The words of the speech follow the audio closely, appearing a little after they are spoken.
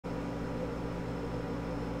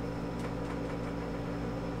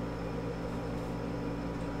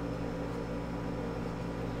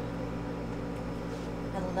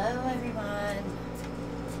everyone.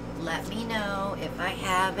 Let me know if I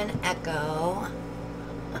have an echo.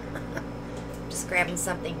 Just grabbing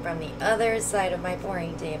something from the other side of my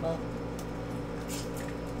pouring table.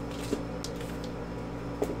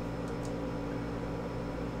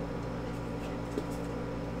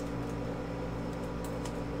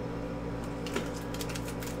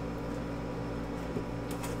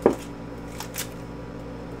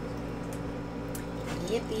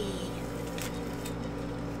 Yippee.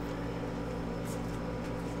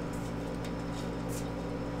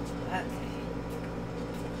 Okay.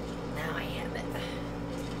 Now I have it.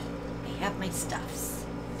 I have my stuffs.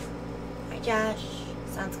 Hi Josh.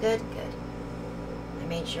 Sounds good? Good. I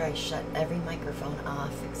made sure I shut every microphone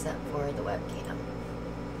off except for the webcam.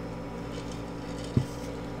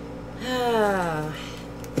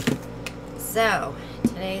 So,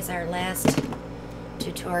 today's our last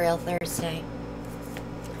tutorial Thursday.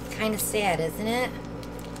 Kind of sad, isn't it?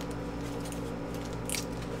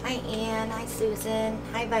 Hi Ann, hi Susan,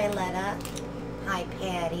 hi Violetta, hi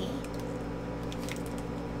Patty.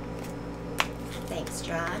 Thanks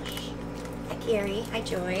Josh. Hi Carrie, hi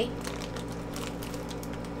Joy.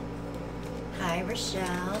 Hi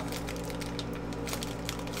Rochelle.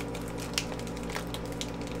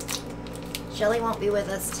 Shelly won't be with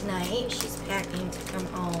us tonight. She's packing to come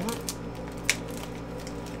home.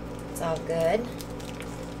 It's all good.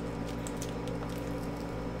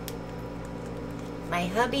 My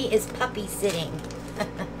hubby is puppy sitting.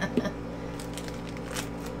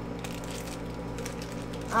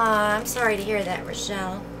 I'm sorry to hear that,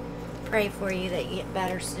 Rochelle. Pray for you that you get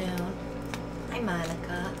better soon. Hi,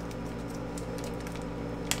 Monica.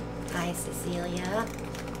 Hi, Cecilia.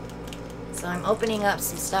 So I'm opening up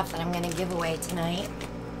some stuff that I'm going to give away tonight.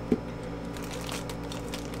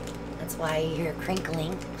 That's why you hear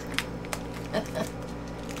crinkling.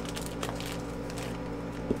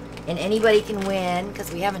 And anybody can win,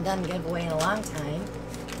 because we haven't done a giveaway in a long time.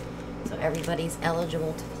 So everybody's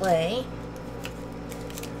eligible to play.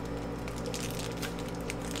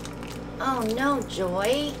 Oh no,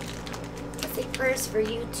 Joy. I say prayers for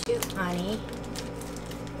you too, honey.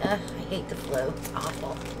 I hate the flu. It's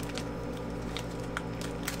awful.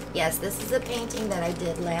 Yes, this is a painting that I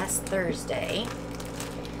did last Thursday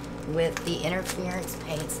with the interference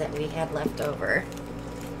paints that we had left over.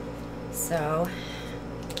 So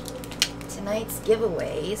tonight's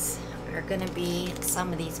giveaways are going to be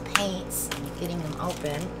some of these paints. I'm getting them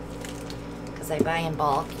open because I buy in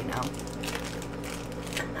bulk, you know.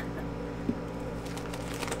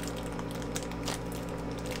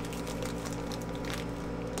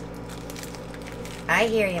 I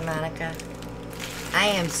hear you, Monica. I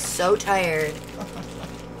am so tired.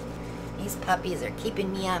 These puppies are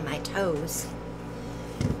keeping me on my toes.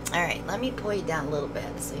 All right, let me pull you down a little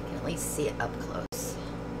bit so you can at least see it up close.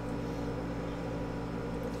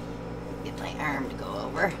 Get my arm to go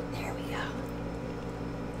over. There we go.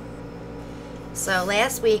 So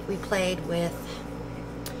last week we played with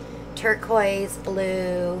turquoise,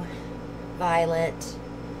 blue, violet,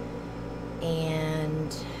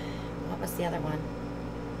 and what was the other one?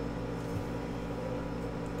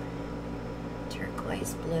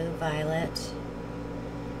 Turquoise, blue, violet,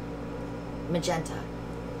 magenta.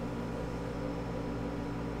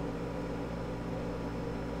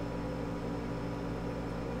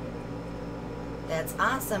 That's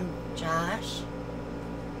awesome, Josh.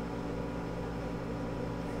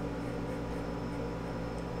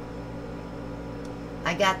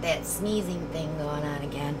 I got that sneezing thing going on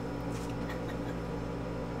again.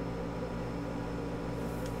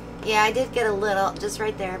 Yeah, I did get a little, just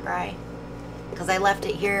right there, Bri. Because I left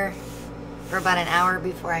it here for about an hour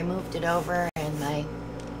before I moved it over and my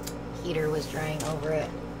heater was drying over it.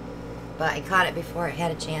 But I caught it before it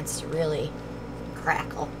had a chance to really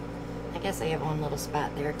crackle. I guess I have one little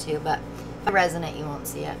spot there too, but if I resin it, you won't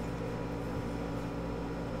see it.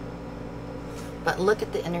 But look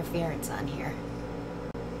at the interference on here.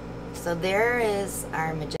 So there is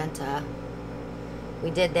our magenta.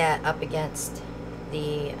 We did that up against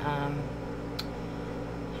the,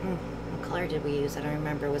 what color did we use? I don't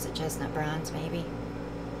remember. Was it chestnut bronze, maybe?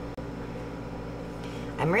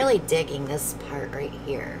 I'm really digging this part right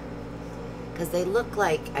here, because they look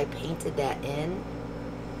like I painted that in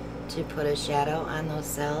to put a shadow on those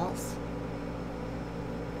cells.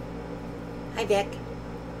 Hi, Vic.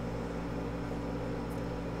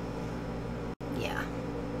 Yeah.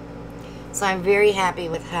 So I'm very happy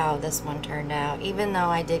with how this one turned out, even though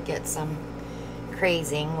I did get some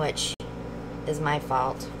crazing, which is my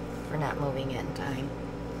fault for not moving it in time.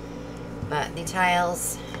 But the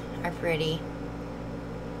tiles are pretty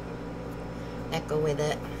that go with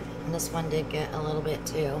it. And this one did get a little bit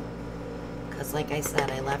too. because like I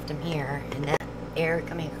said, I left them here, and that air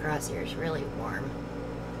coming across here is really warm.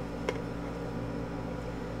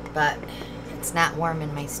 But it's not warm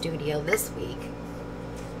in my studio this week.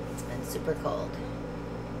 It's been super cold.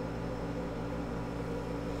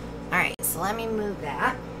 Alright, so let me move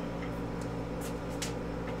that.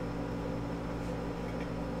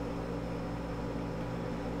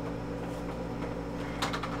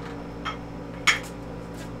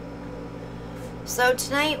 So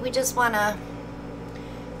tonight we just want to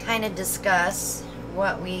kind of discuss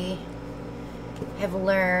what we have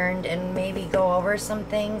learned and maybe go over some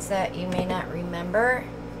things that you may not remember.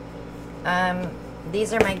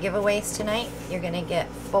 These are my giveaways tonight. You're going to get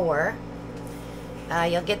 4.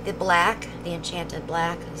 You'll get the black, the enchanted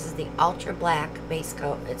black. This is the ultra black base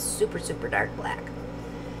coat. It's super, super dark black.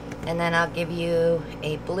 And then I'll give you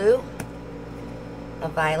a blue, a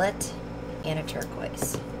violet, and a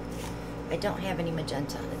turquoise. I don't have any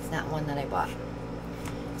magenta. It's not one that I bought.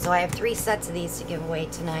 So I have 3 sets of these to give away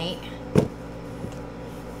tonight.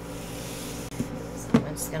 So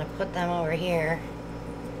I'm just going to put them over here.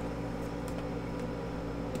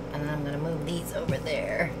 And then I'm going to move these over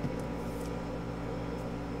there.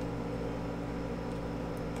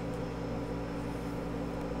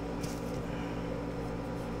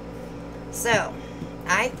 So,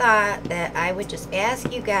 I thought that I would just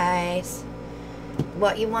ask you guys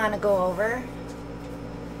what you want to go over.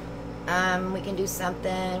 We can do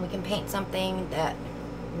something, we can paint something that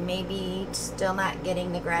maybe still not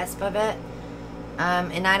getting the grasp of it.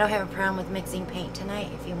 And I don't have a problem with mixing paint tonight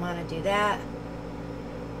if you want to do that.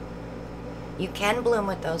 You can bloom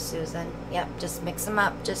with those, Susan. Yep, just mix them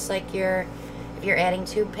up just like if you're adding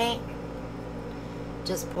tube paint.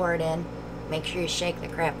 Just pour it in. Make sure you shake the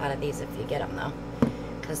crap out of these if you get them though,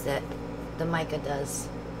 because the mica does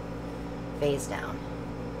phase down.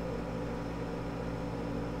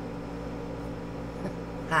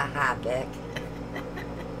 Ha ha, Vic.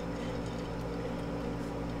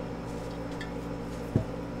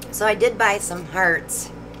 So I did buy some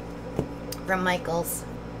hearts from Michael's.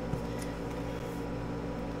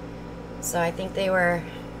 So I think they were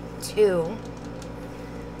 2.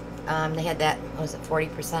 They had that, what was it,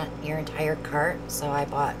 40% your entire cart. So I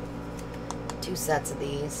bought 2 sets of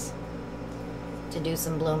these to do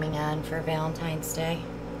some blooming on for Valentine's Day.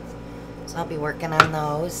 So I'll be working on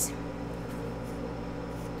those.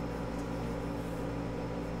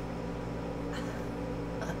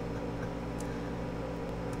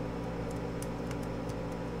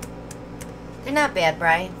 They're not bad,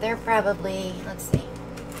 Bri. They're probably, let's see,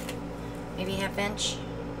 maybe 1/2 inch.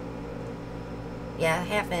 Yeah,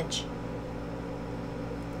 1/2 inch.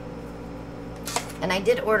 And I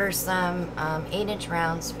did order some 8-inch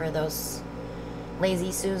rounds for those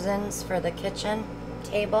Lazy Susans for the kitchen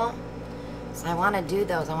table. So I want to do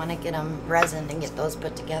those. I want to get them resined and get those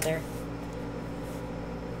put together.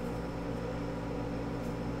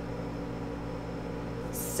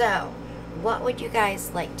 So, what would you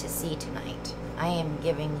guys like to see tonight? I am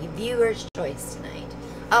giving you viewers' choice tonight.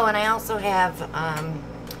 Oh, and I also have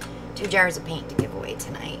 2 jars of paint to give away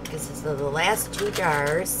tonight. This is the last 2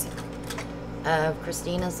 jars of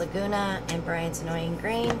Christina's Laguna and Brian's Annoying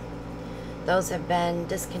Green. Those have been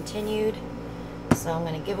discontinued. So I'm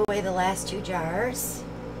going to give away the last 2 jars.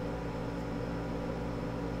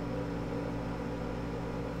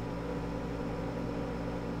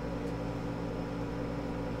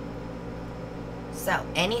 So,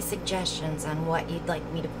 any suggestions on what you'd like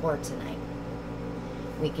me to pour tonight?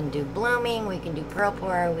 We can do blooming, we can do pearl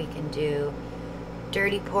pour, we can do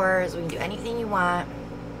dirty pours, we can do anything you want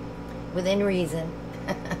within reason.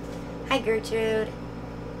 Hi Gertrude.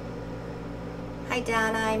 Hi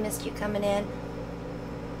Donna, I missed you coming in.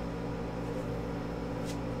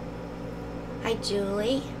 Hi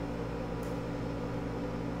Julie.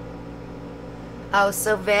 Oh,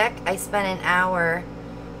 so Vic, I spent an hour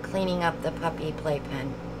cleaning up the puppy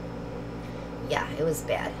playpen. Yeah, it was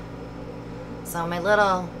bad. So my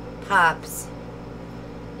little pups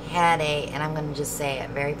had and I'm going to just say it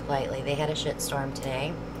very politely, they had a shitstorm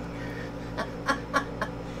today.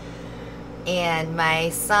 And my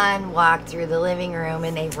son walked through the living room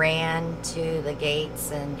and they ran to the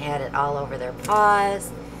gates and had it all over their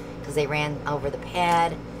paws because they ran over the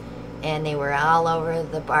pad and they were all over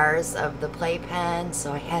the bars of the playpen,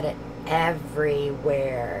 so I had it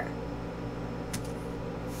everywhere.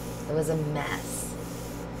 It was a mess.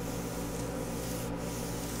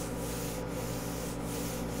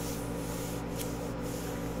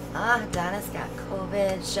 Ah, Donna's got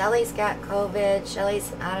COVID. Shelly's got COVID. Shelly's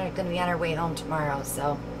going to be on her way home tomorrow,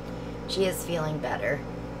 so she is feeling better.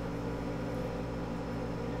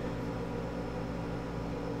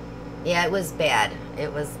 Yeah, it was bad.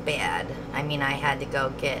 It was bad. I mean, I had to go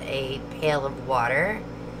get a pail of water,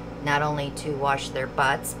 not only to wash their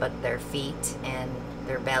butts, but their feet and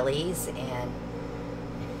their bellies, and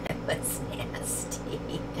it was nasty.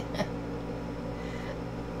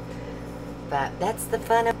 But that's the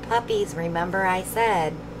fun of puppies. Remember I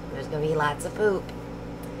said there's going to be lots of poop.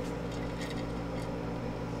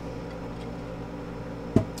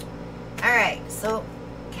 Alright, so,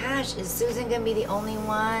 gosh, is Susan going to be the only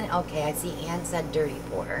one? Okay, I see Ann said dirty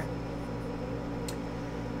pour.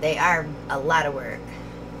 They are a lot of work.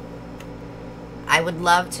 I would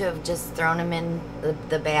love to have just thrown them in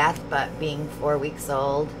the bath, but being 4 weeks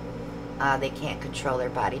old, they can't control their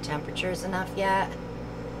body temperatures enough yet.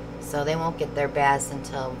 So they won't get their baths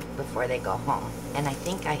until before they go home. And I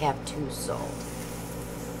think I have 2 sold.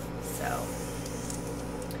 So,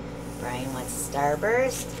 Brian wants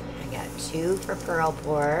Starburst. I got 2 for Pearl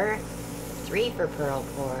Pour, 3 for Pearl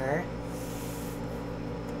Pour.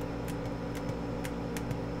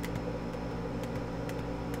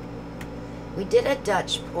 We did a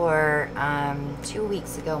Dutch pour 2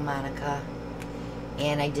 weeks ago, Monica.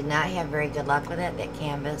 And I did not have very good luck with it. That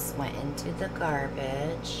canvas went into the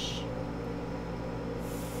garbage.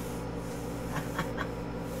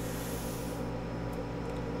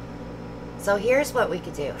 So here's what we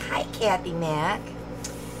could do. Hi, Kathy Mack.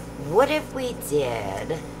 What if we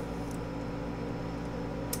did...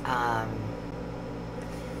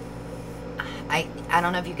 I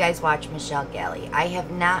don't know if you guys watch Michelle Galley. I have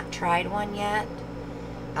not tried one yet.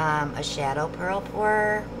 A shadow pearl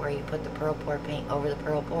pour, where you put the pearl pour paint over the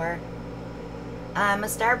pearl pour. A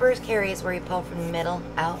Starburst carry is where you pull from the middle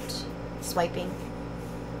out, swiping.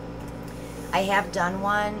 I have done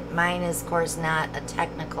one. Mine is, of course, not a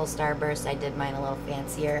technical Starburst. I did mine a little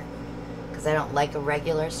fancier because I don't like a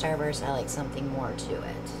regular Starburst. I like something more to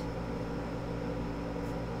it.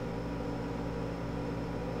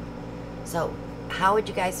 So, how would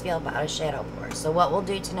you guys feel about a shadow pour? So what we'll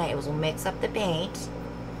do tonight is we'll mix up the paint.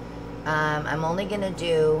 I'm only going to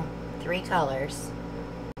do 3 colors.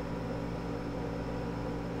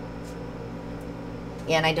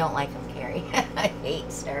 Yeah, and I don't like them, Carrie. I hate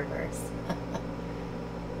Starburst.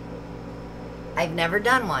 I've never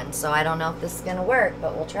done one, so I don't know if this is going to work,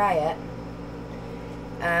 but we'll try it.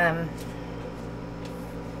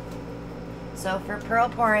 So for pearl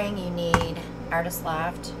pouring, you need Artist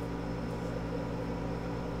Loft.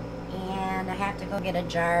 And I have to go get a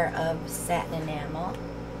jar of satin enamel.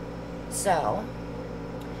 So,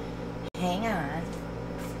 hang on.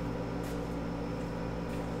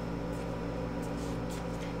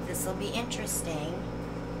 This will be interesting.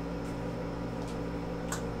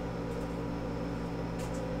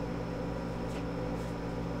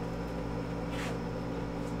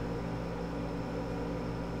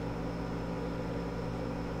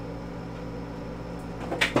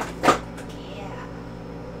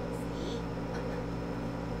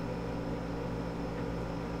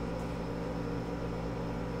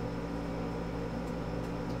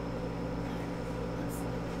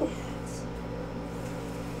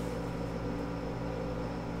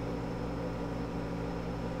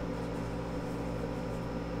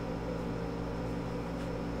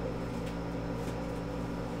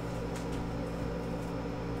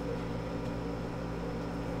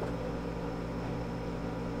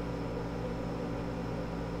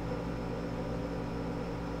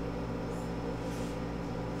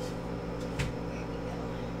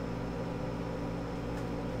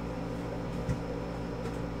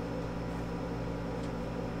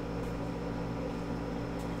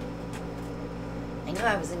 I knew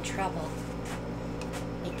I was in trouble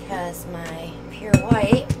because my pure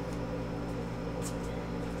white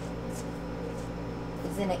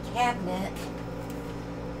is in a cabinet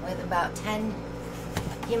with about 10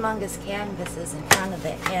 humongous canvases in front of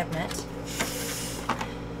that cabinet.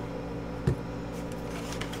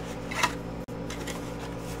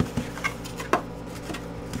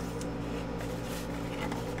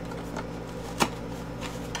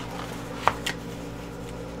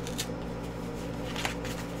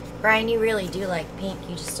 Brian, you really do like pink,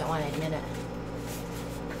 you just don't want to admit it.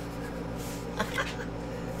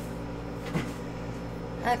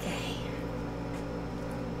 Okay.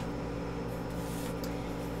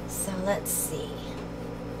 So let's see.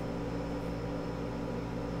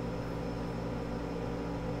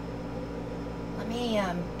 Let me,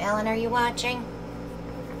 Ellen, are you watching?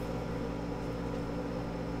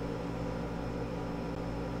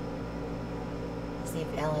 Let's see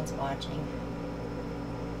if Ellen's watching.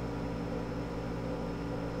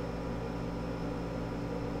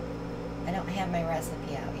 I don't have my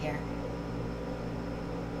recipe out here.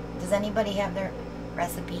 Does anybody have their...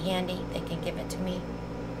 recipe handy, they can give it to me.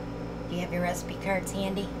 Do you have your recipe cards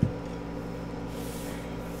handy?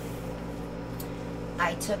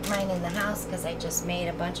 I took mine in the house because I just made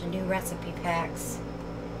a bunch of new recipe packs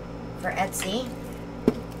for Etsy.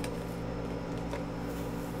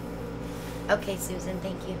 Okay, Susan,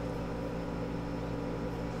 thank you.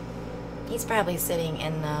 He's probably sitting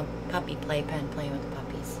in the puppy playpen playing with the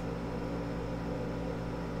puppies.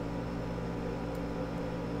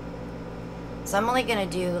 So I'm only going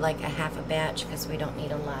to do like a half a batch because we don't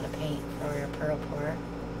need a lot of paint for our pearl pour.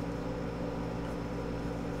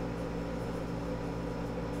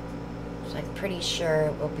 So I'm pretty sure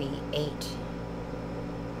it will be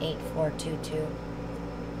 8,422.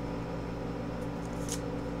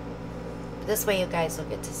 This way you guys will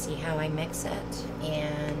get to see how I mix it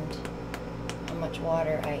and how much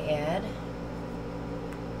water I add.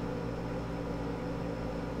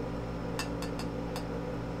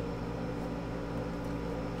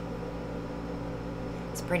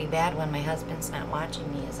 It's pretty bad when my husband's not watching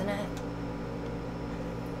me, isn't it?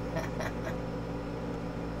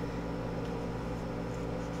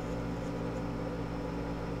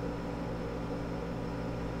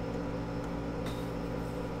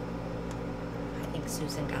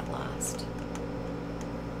 Susan got lost.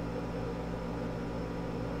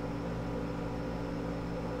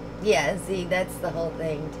 Yeah, see, that's the whole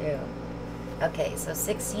thing too. Okay, so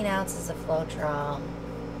 16 ounces of Floetrol,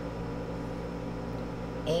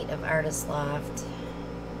 8 of Artist Loft,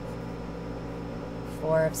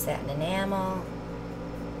 4 of satin enamel,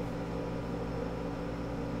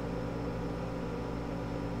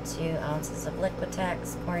 2 ounces of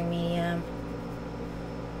Liquitex pouring medium.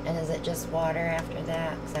 And is it just water after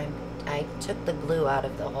that? Because I took the glue out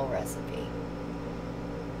of the whole recipe.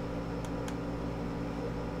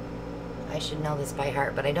 I should know this by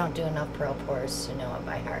heart, but I don't do enough pearl pours to know it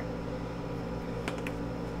by heart.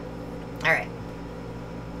 Alright.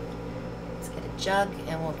 Let's get a jug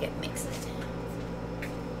and we'll get mixing.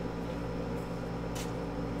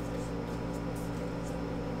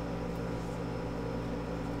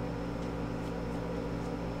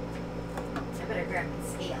 I better grab the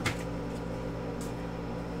scale.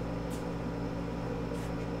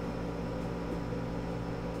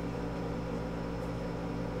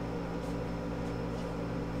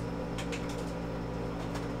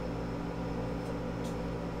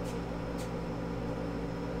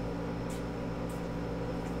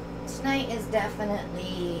 Tonight is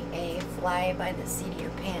definitely a fly by the seat of your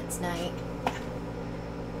pants night.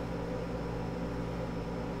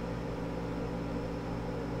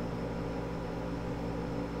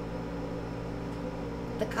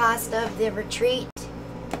 The cost of the retreat,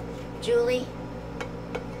 Julie?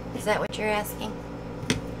 Is that what you're asking?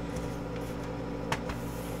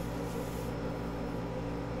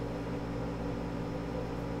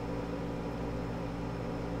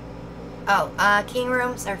 Oh, king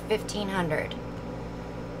rooms are $1,500,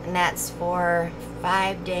 and that's for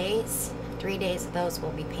 5 days. 3 days of those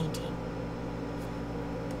will be painting.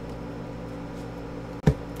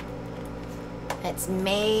 It's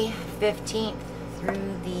May 15th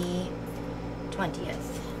through the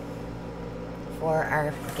 20th for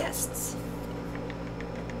our guests.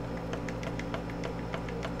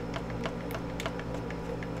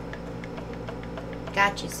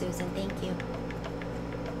 Got you, Susan. Thank you.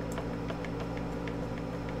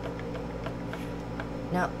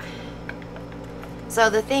 No. So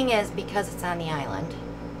the thing is, because it's on the island,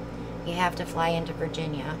 you have to fly into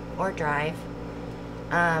Virginia or drive.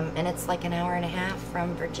 And it's like an hour and a half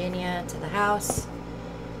from Virginia to the house.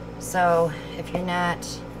 So if you're not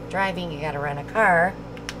driving, you gotta rent a car.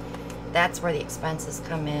 That's where the expenses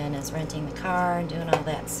come in, is renting the car and doing all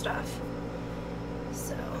that stuff.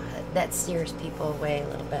 So that steers people away a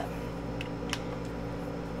little bit.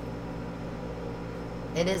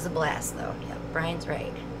 It is a blast though. Yeah, Brian's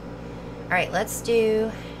right. Alright, let's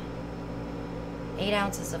do 8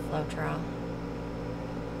 ounces of Floetrol.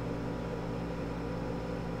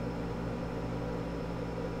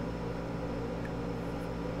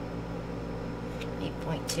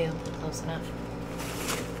 8.2, close enough.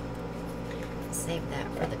 Save that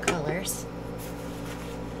for the colors.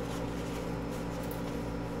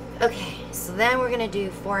 Okay, so then we're going to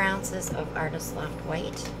do 4 ounces of Artist Loft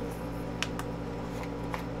White.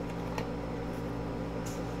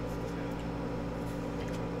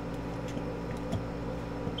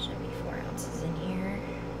 Should be 4 ounces in here.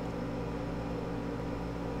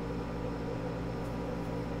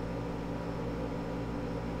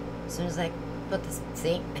 As soon as I put this,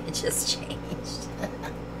 see, it just changed.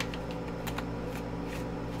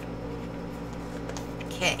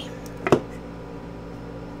 Okay.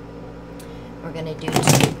 We're gonna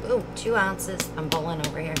do 2 ounces. I'm bowling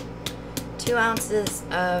over here. 2 ounces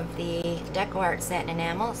of the Deco Art Satin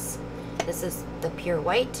Enamels. This is the pure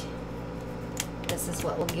white. This is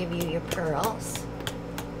what will give you your pearls.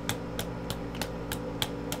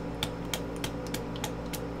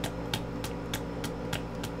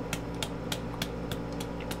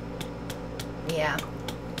 Yeah.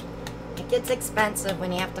 It gets expensive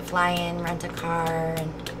when you have to fly in, rent a car,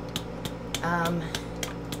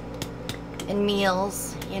 and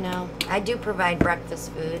meals, you know. I do provide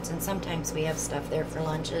breakfast foods, and sometimes we have stuff there for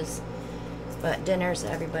lunches. But dinners,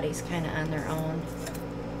 everybody's kind of on their own.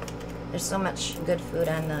 There's so much good food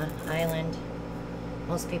on the island.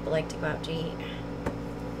 Most people like to go out to eat.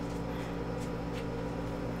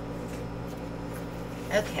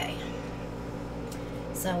 Okay.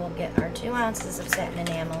 So we'll get our 2 ounces of satin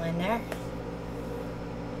enamel in there.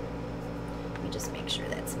 Let me just make sure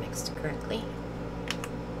that's mixed correctly.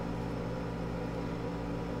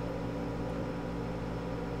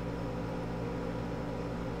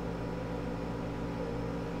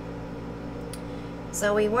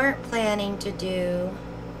 So we weren't planning to do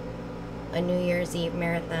a New Year's Eve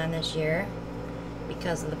marathon this year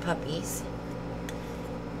because of the puppies.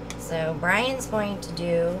 So Brian's going to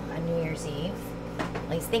do a New Year's Eve.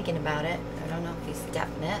 Well, he's thinking about it. I don't know if he's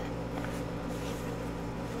definite.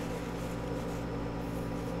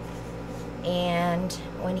 And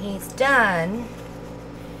when he's done,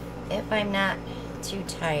 if I'm not too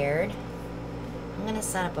tired, I'm going to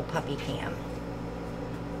set up a puppy cam.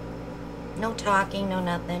 No talking, no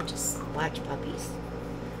nothing, just watch puppies.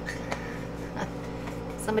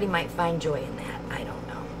 Somebody might find joy in that. I don't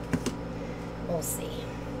know. We'll see.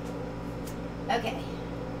 Okay.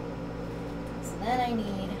 So then I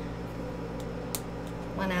need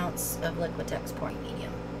 1 ounce of Liquitex pouring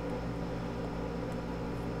medium.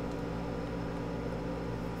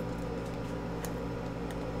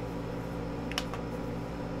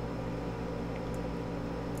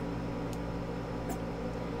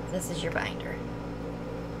 This is your binder.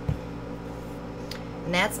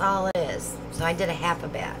 And that's all it is. So I did a half a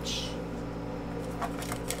batch.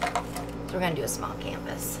 So we're going to do a small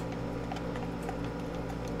canvas.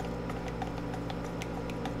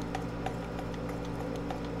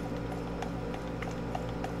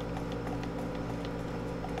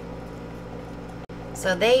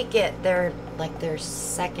 So they get their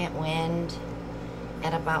second wind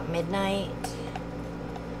at about midnight,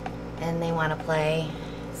 and they want to play.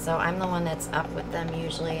 So I'm the one that's up with them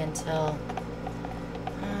usually until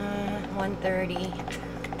 1:30.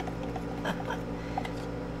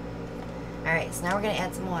 Alright, so now we're going to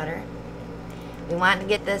add some water. We want to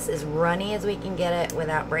get this as runny as we can get it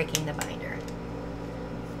without breaking the binder.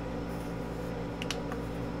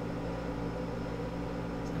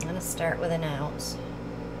 So I'm going to start with 1 ounce.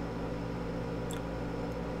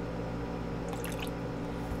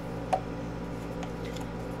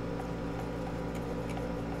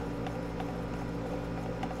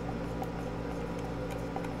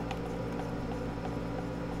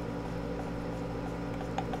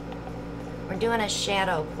 Doing a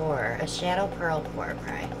shadow pour, a shadow pearl pour,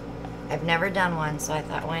 right? I've never done one, so I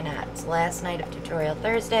thought, why not? It's the last night of tutorial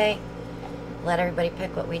Thursday. Let everybody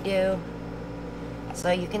pick what we do.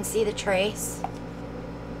 So you can see the trace.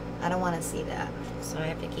 I don't want to see that, so I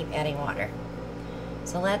have to keep adding water.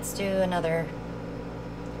 So let's do another,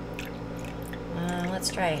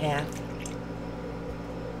 let's try a half.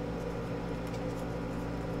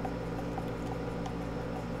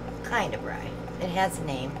 Kind of right. It has a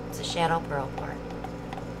name. It's a shadow pearl pour.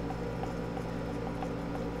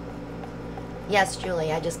 Yes,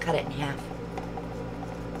 Julie, I just cut it in half.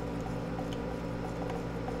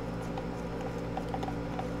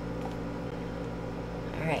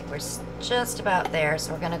 Alright, we're just about there,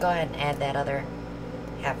 so we're going to go ahead and add that other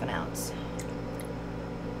half an ounce.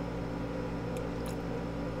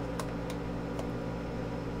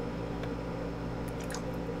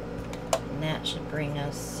 And that should bring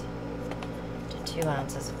us 2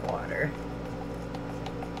 ounces of water.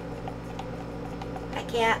 Hi,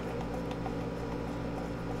 cat.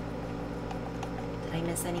 Did I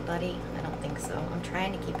miss anybody? I don't think so. I'm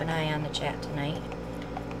trying to keep an eye on the chat tonight.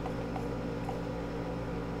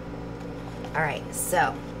 Alright,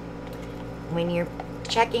 so when you're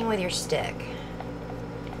checking with your stick,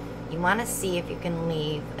 you want to see if you can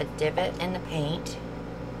leave a divot in the paint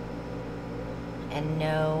and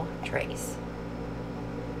no trace.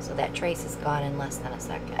 So that trace is gone in less than a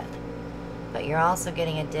second. But you're also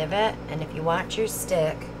getting a divot, and if you watch your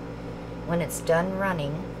stick, when it's done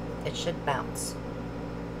running, it should bounce.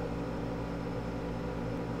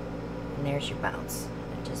 And there's your bounce.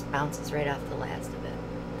 It just bounces right off the last of it.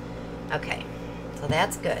 Okay. So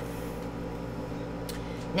that's good.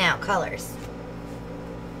 Now, colors.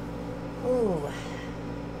 Ooh.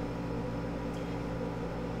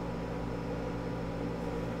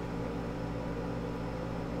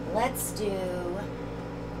 Let's do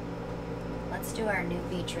our new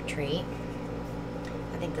beach retreat.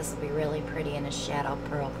 I think this will be really pretty in a shadow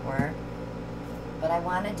pearl pour. But I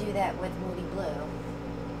want to do that with Moody Blue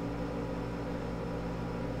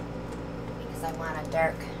because I want a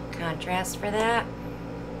dark contrast for that.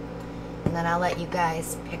 And then I'll let you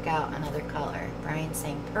guys pick out another color. Brian's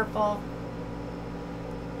saying purple.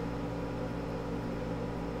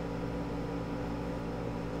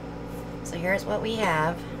 So here's what we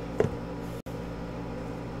have.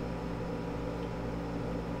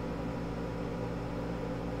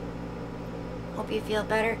 Hope you feel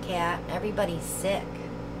better, Kat. Everybody's sick.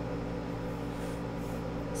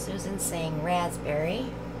 Susan's saying raspberry.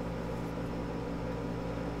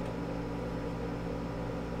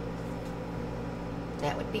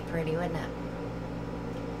 That would be pretty, wouldn't it?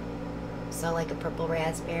 So like a purple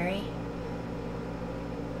raspberry.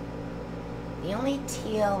 The only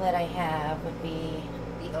teal that I have would be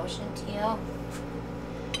the ocean teal.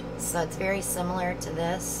 So it's very similar to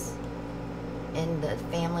this in the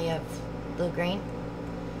family of blue-green.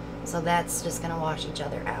 So that's just going to wash each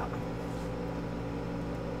other out.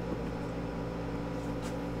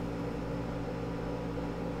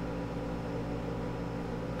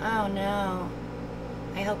 Oh no.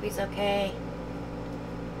 I hope he's okay.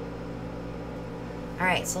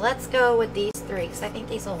 Alright, so let's go with these three because I think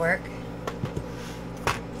these will work.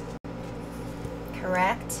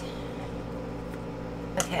 Correct?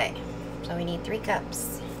 Okay, so we need 3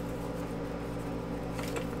 cups.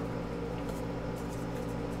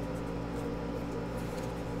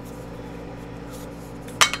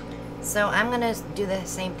 So I'm going to do the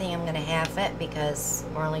same thing. I'm going to half it because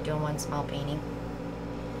we're only doing one small painting.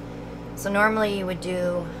 So normally you would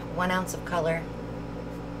do 1 ounce of color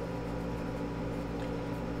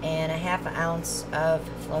and a ½ ounce of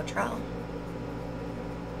Floetrol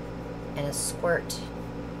and a squirt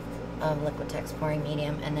of Liquitex pouring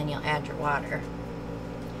medium, and then you'll add your water.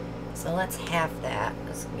 So let's half that.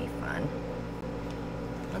 This will be fun.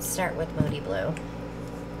 Let's start with Moody Blue.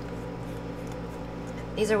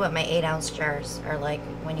 These are what my 8-ounce jars are like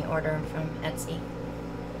when you order them from Etsy.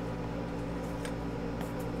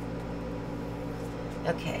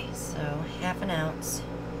 Okay, so ½ ounce,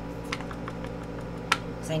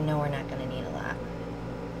 because I know we're not going to need a lot.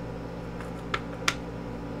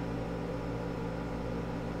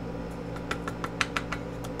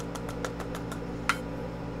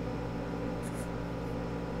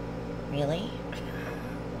 Really?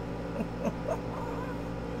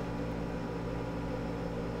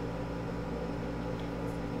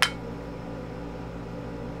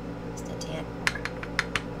 Just a tad.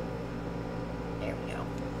 There we go.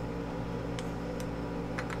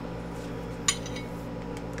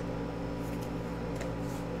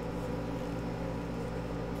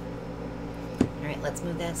 Alright, let's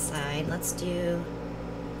move that aside. Let's do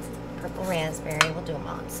purple raspberry. We'll do them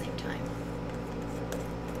all at the same time.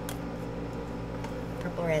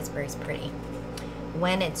 Purple raspberry is pretty.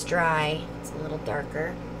 When it's dry, it's a little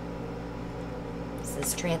darker. This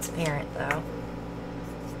is transparent though.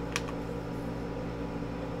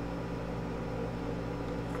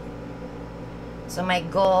 So my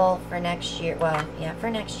goal for next year, well, yeah, for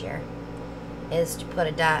next year, is to put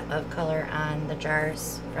a dot of color on the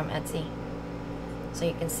jars from Etsy so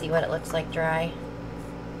you can see what it looks like dry.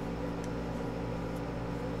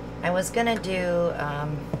 I was gonna do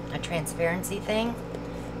a transparency thing,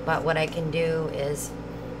 but what I can do is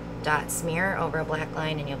dot smear over a black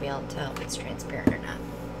line and you'll be able to tell if it's transparent or not.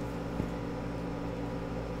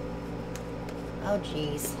 Oh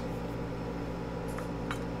geez.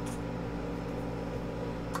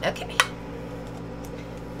 Okay.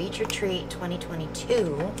 Beach Retreat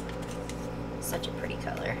 2022. Such a pretty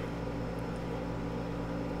color.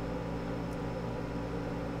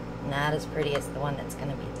 Not as pretty as the one that's going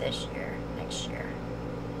to be this year, next year.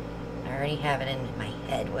 I already have it in my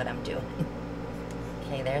head what I'm doing.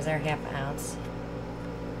 Okay, there's our ½ ounce.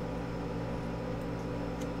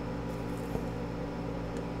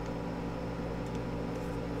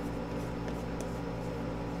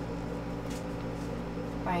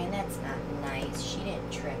 Brian, that's not nice. She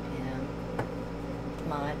didn't trip him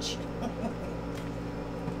much.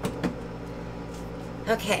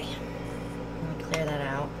 Okay, let me clear that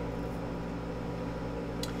out.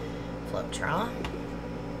 Floetrol.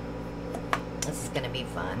 This is going to be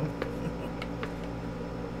fun.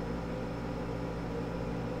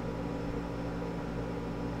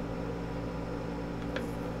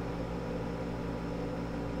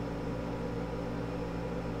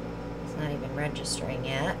 registering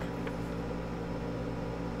yet.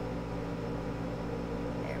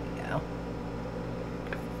 There we go.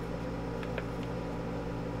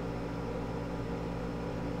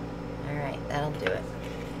 Alright, that'll do it.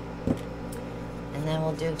 And then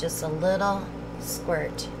we'll do just a little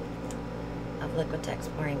squirt of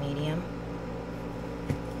Liquitex pouring medium,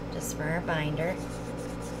 just for our binder.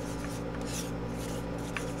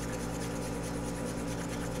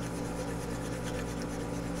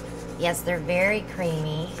 Yes, they're very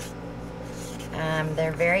creamy.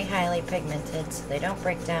 They're very highly pigmented, so they don't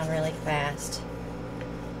break down really fast.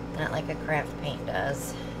 Not like a craft paint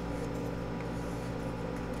does.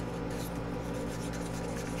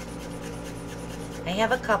 I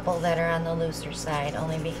have a couple that are on the looser side,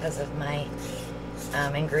 only because of my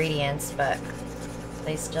ingredients, but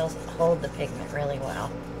they still hold the pigment really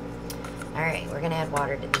well. Alright, we're going to add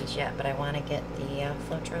water to these yet, but I want to get the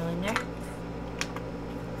Floetrol in there.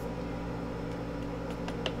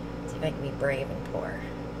 See if I can be brave and pour.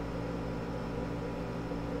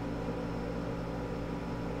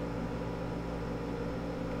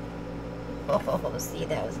 Oh, see,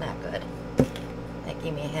 that was not good. That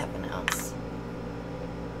gave me a half an ounce.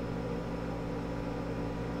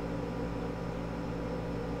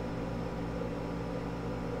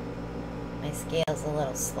 My scale's a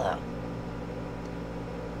little slow.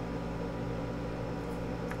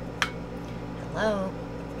 Hello?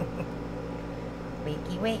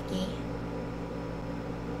 Wakey, wakey.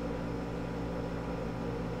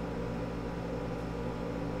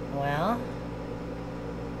 Well,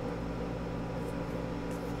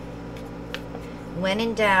 when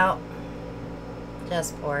in doubt,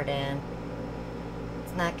 just pour it in.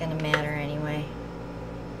 It's not going to matter anyway.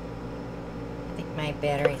 I think my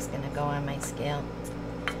battery's going to go on my scale.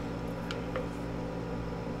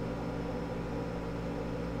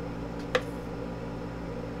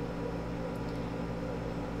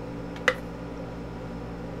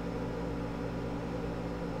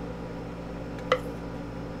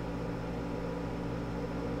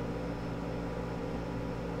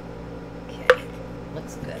 Okay,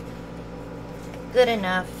 looks good. Good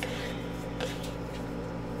enough.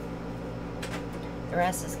 The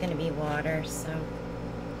rest is going to be water, so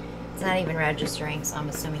it's not even registering, so I'm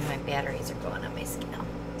assuming my batteries are going on my scale.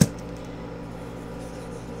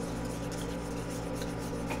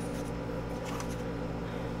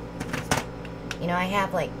 You know, I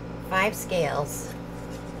have like 5 scales.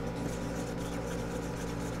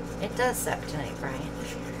 It does suck tonight, Brian.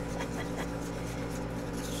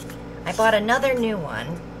 I bought another new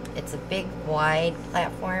one. It's a big, wide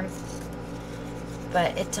platform,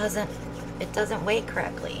 but it doesn't weigh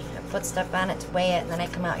correctly. I put stuff on it to weigh it, and then I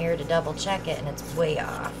come out here to double check it, and it's way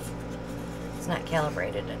off. It's not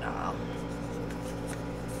calibrated at all.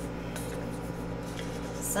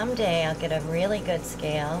 Someday I'll get a really good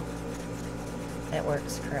scale that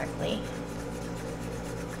works correctly.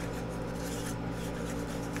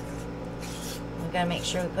 We've got to make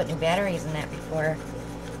sure we put new batteries in that before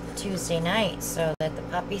Tuesday night so that the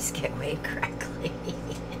puppies get weighed correctly.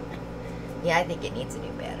 Yeah, I think it needs a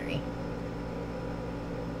new battery.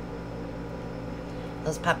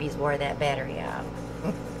 Those puppies wore that battery out.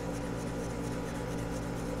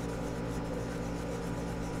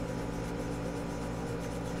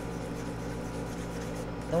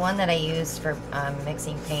 The one that I used for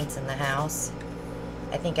mixing paints in the house,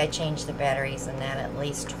 I think I changed the batteries in that at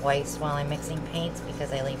least twice while I'm mixing paints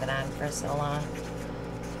because I leave it on for so long.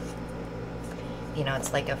 You know,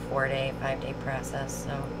 it's like a 4-day, 5-day process,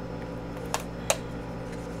 so.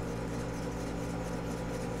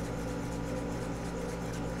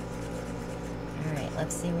 Alright,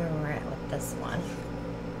 let's see where we're at with this one.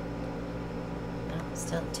 Oh,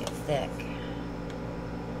 still too thick.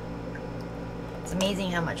 It's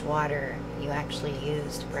amazing how much water you actually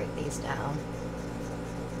use to break these down.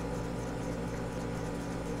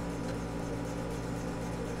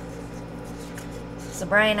 So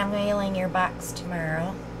Brian, I'm mailing your box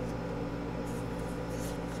tomorrow.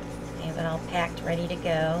 I have it all packed, ready to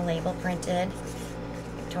go, label printed.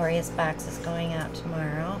 Victoria's box is going out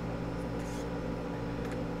tomorrow.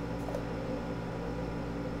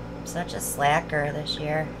 I'm such a slacker this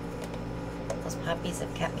year. Those puppies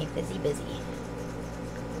have kept me busy.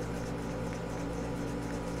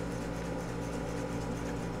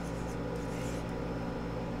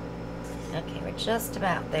 Okay, we're just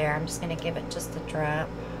about there. I'm just going to give it just a drop.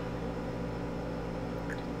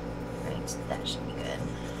 Right, that should be good.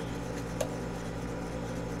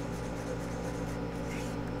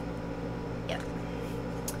 Yep.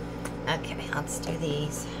 Okay, let's do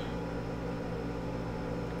these.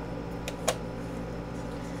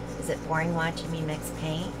 Is it boring watching me mix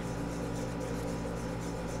paint?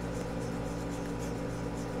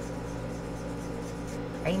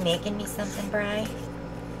 Are you making me something, Bri?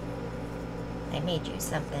 I made you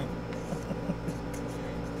something.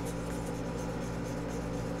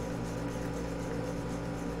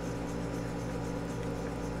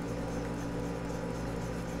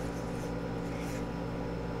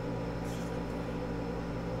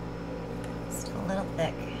 Still a little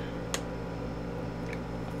thick.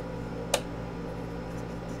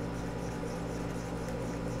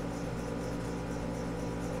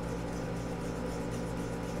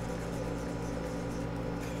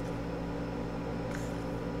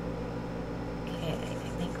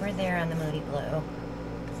 We're there on the Moody Blue.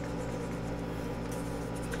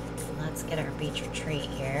 Let's get our beach retreat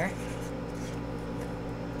here.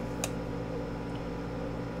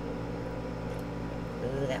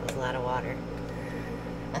 Ooh, that was a lot of water.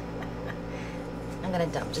 I'm gonna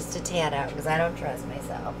dump just a tad out because I don't trust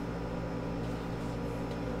myself.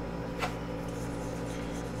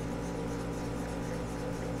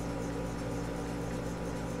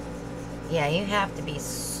 Yeah, you have to be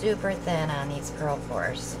super thin on these curl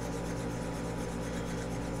pores.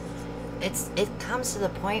 It comes to the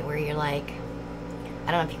point where you're like,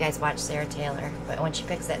 I don't know if you guys watch Sarah Taylor, but when she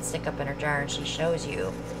picks that stick up in her jar and she shows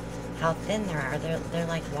you how thin they are, they're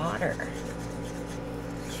like water.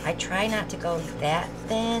 I try not to go that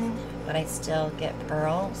thin, but I still get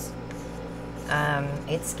pearls.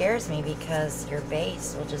 It scares me because your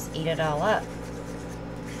base will just eat it all up.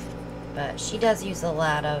 But she does use a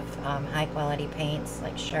lot of high quality paints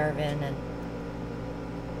like Charvin and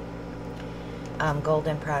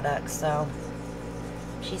Golden products, so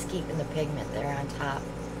she's keeping the pigment there on top.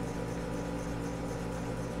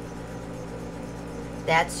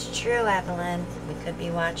 That's true, Evelyn. We could be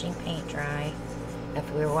watching paint dry.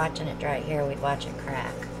 If we were watching it dry here, we'd watch it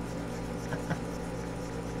crack.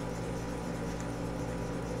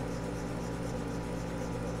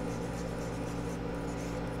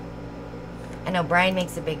 I know Brian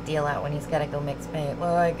makes a big deal out when he's got to go mix paint.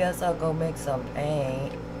 Well, I guess I'll go mix some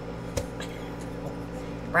paint.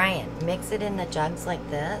 Brian, mix it in the jugs like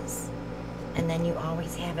this, and then you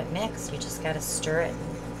always have it mixed. You just got to stir it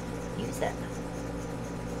and use it.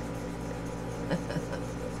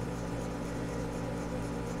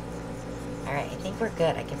 Alright, I think we're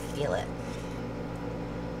good. I can feel it.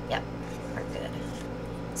 Yep, we're good.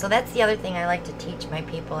 So that's the other thing I like to teach my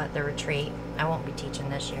people at the retreat. I won't be teaching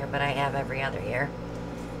this year, but I have every other year.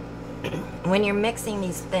 When you're mixing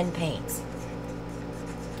these thin paints,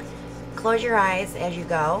 close your eyes as you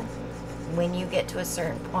go. When you get to a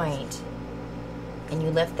certain point and you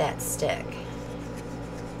lift that stick,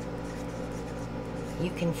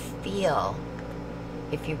 you can feel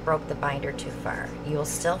if you broke the binder too far. You'll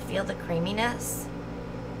still feel the creaminess,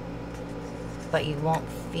 but you won't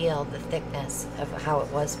feel the thickness of how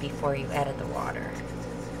it was before you added the water.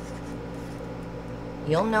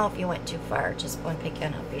 You'll know if you went too far just when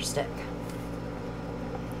picking up your stick.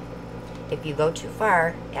 If you go too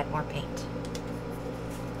far, add more paint.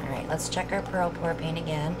 Alright, let's check our pearl pour paint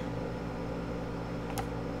again.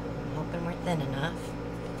 I'm hoping we're thin enough.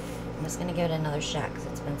 I'm just going to give it another shot because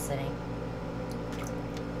it's been sitting.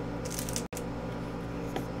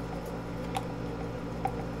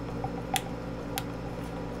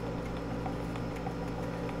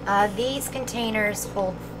 These containers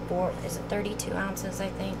hold 32 ounces, I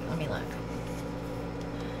think? Let me look.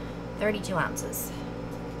 32 ounces.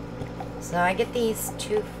 So I get these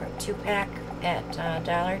two pack at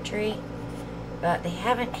Dollar Tree, but they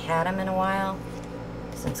haven't had them in a while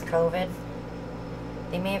since COVID.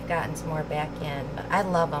 They may have gotten some more back in, but I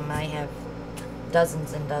love them. I have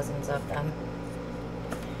dozens and dozens of them.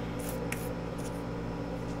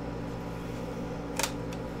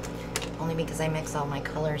 Only because I mix all my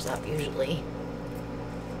colors up usually.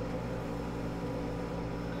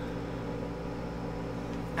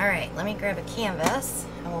 Alright, let me grab a canvas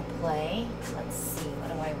and we'll play. Let's see,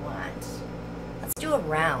 what do I want? Let's do a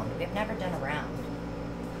round. We've never done a round.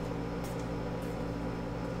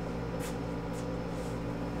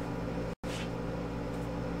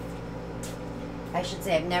 I should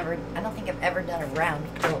say I don't think I've ever done a round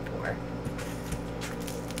pearl pour.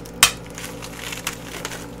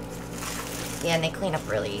 Yeah, and they clean up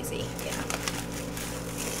really easy. Yeah.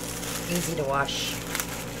 Easy to wash.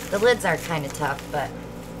 The lids are kind of tough, but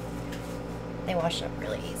they wash up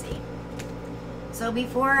really easy. So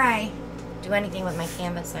before I do anything with my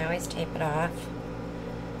canvas, I always tape it off.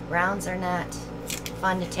 Rounds are not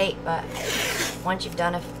fun to tape, but once you've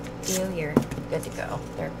done a few, you're good to go.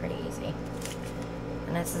 They're pretty easy.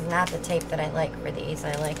 And this is not the tape that I like for these.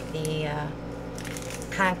 I like the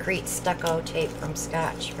concrete stucco tape from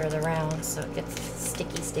Scotch for the rounds, so it gets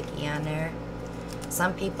sticky on there.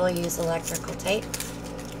 Some people use electrical tape.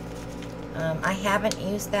 I haven't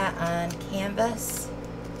used that on canvas.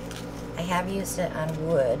 I have used it on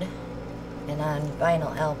wood and on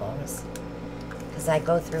vinyl albums because I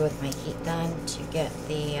go through with my heat gun to get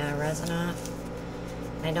the resin off.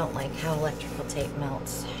 I don't like how electrical tape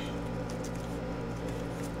melts.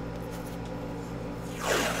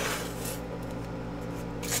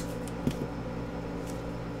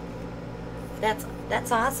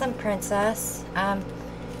 That's awesome, Princess.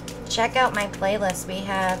 Check out my playlist. We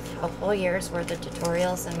have a whole year's worth of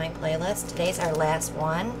tutorials in my playlist. Today's our last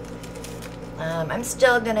one. I'm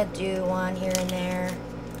still gonna do one here and there.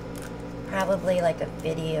 Probably like a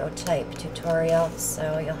video type tutorial,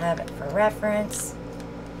 so you'll have it for reference.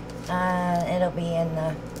 It'll be in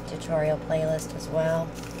the tutorial playlist as well.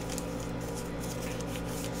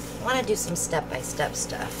 I want to do some step-by-step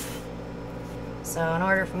stuff. So in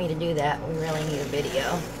order for me to do that, we really need a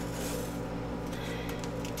video.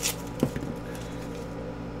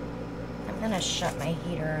 I'm going to shut my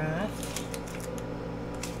heater off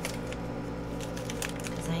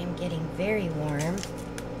because I am getting very warm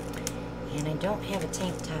and I don't have a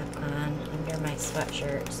tank top on under my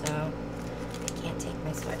sweatshirt, so I can't take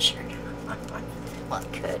my sweatshirt off. Well, I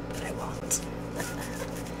could, but I won't.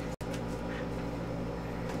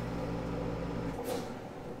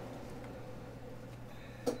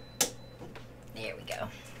 There we go.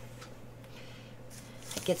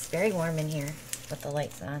 It gets very warm in here with the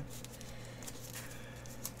lights on.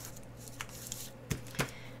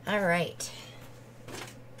 All right.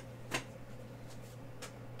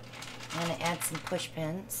 I'm going to add some push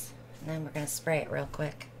pins, and then we're going to spray it real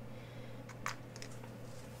quick.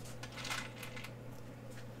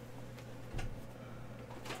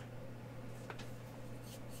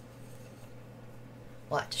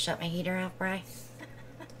 What, to shut my heater off, Bri?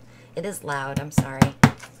 It is loud, I'm sorry.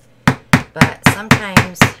 But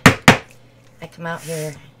sometimes I come out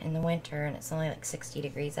here in the winter and it's only like 60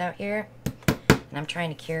 degrees out here. And I'm trying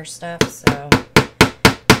to cure stuff, so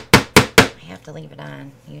I have to leave it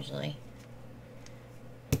on, usually.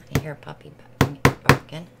 I hear a puppy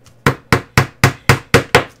barking.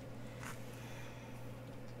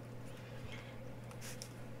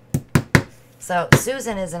 So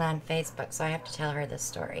Susan isn't on Facebook, so I have to tell her this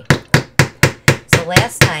story. So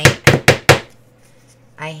last night,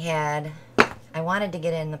 I wanted to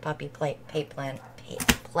get in the puppy play pen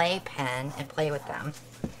and play with them.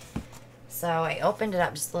 So I opened it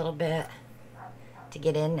up just a little bit to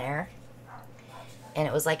get in there. And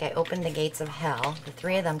it was like I opened the gates of hell. The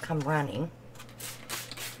three of them come running.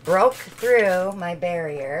 Broke through my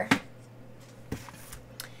barrier.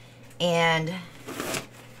 And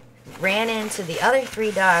ran into the other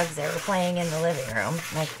three dogs that were playing in the living room.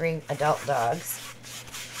 My three adult dogs.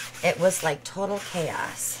 It was like total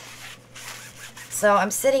chaos. So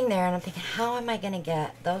I'm sitting there and I'm thinking, how am I going to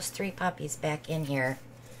get those three puppies back in here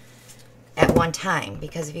at one time?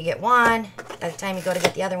 Because if you get one, by the time you go to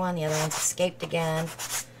get the other one's escaped again.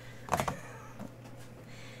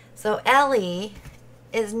 So Ellie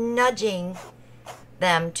is nudging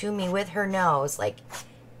them to me with her nose, like,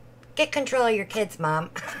 get control of your kids,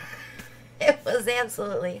 Mom. It was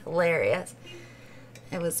absolutely hilarious.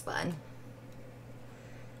 It was fun.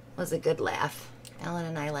 It was a good laugh. Ellen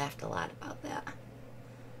and I laughed a lot about that.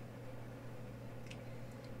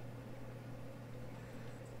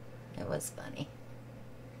 It was funny.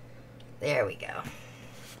 There we go.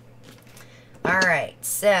 Alright,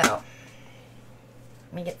 so let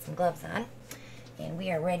me get some gloves on and we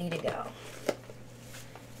are ready to go.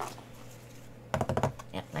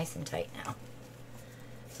 Yep, nice and tight now.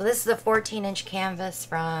 So this is a 14-inch canvas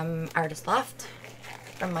from Artist Loft,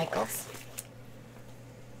 from Michaels.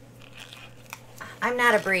 I'm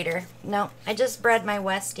not a breeder. No, I just bred my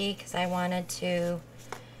Westie because I wanted to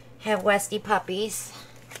have Westie puppies.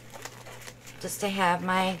 Just to have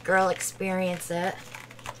my girl experience it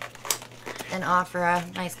and offer a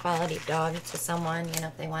nice quality dog to someone, you know,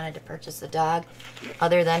 if they wanted to purchase a dog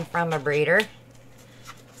other than from a breeder.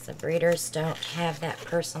 So breeders don't have that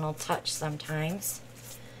personal touch sometimes.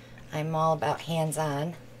 I'm all about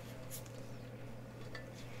hands-on.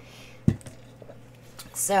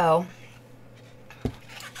 So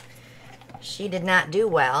she did not do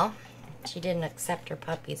well. She didn't accept her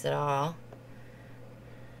puppies at all.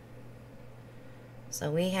 So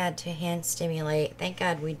we had to hand stimulate. Thank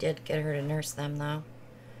God we did get her to nurse them though.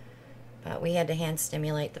 But we had to hand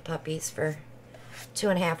stimulate the puppies for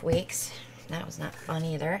 2.5 weeks. That was not fun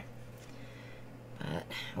either. But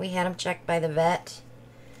we had them checked by the vet.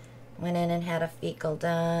 Went in and had a fecal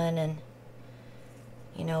done and,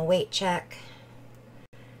 you know, weight check.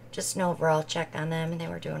 Just an overall check on them, and they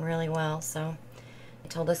were doing really well. So they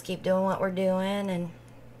told us keep doing what we're doing, and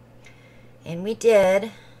And we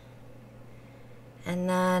did. And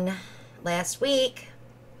then last week,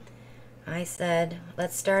 I said,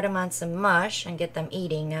 let's start them on some mush and get them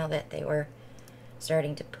eating now that they were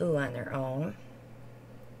starting to poo on their own.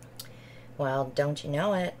 Well, don't you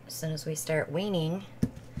know it, as soon as we start weaning,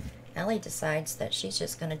 Ellie decides that she's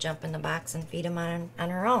just going to jump in the box and feed them on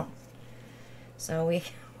her own. So we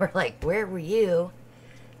were like, where were you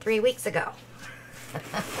 3 weeks ago?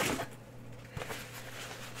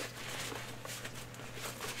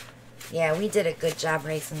 Yeah, we did a good job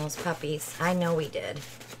raising those puppies. I know we did.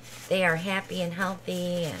 They are happy and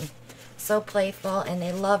healthy and so playful, and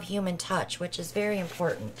they love human touch, which is very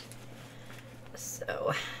important.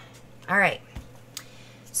 So, all right.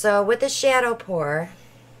 So with the shadow pour,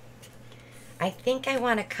 I think I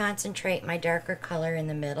want to concentrate my darker color in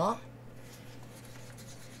the middle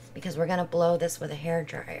because we're going to blow this with a hair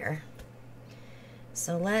dryer.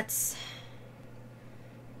 So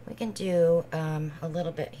we can do a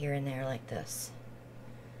little bit here and there like this.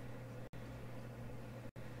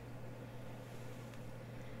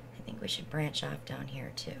 I think we should branch off down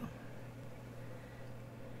here too.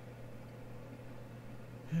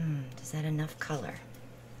 Is that enough color?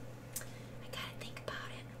 I gotta think about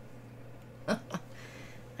it.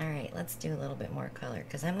 All right, let's do a little bit more color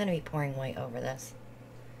because I'm gonna be pouring white over this.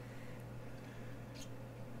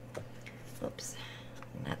 Oops,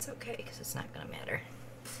 and that's okay because it's not gonna matter.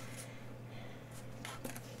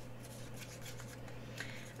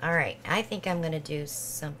 All right, I think I'm gonna do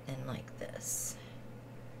something like this.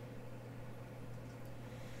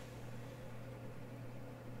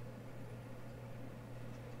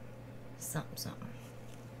 Something.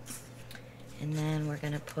 And then we're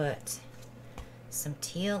gonna put some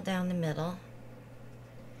teal down the middle.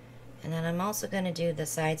 And then I'm also gonna do the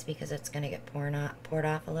sides because it's gonna get poured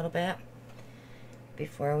off a little bit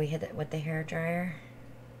before we hit it with the hair dryer.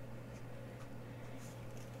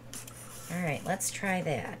 All right, let's try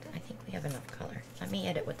that. I think we have enough color. Let me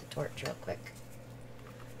hit it with the torch real quick.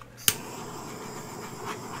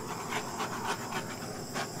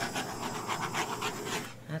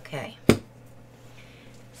 Okay.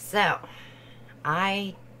 So,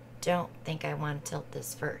 I don't think I want to tilt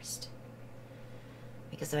this first.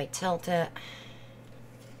 Because if I tilt it...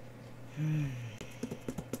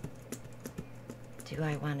 do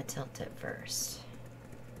I want to tilt it first?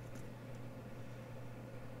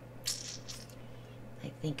 I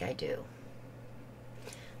think I do.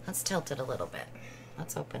 Let's tilt it a little bit.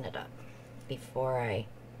 Let's open it up before I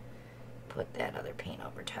put that other paint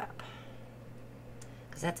over top.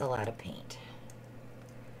 Because that's a lot of paint.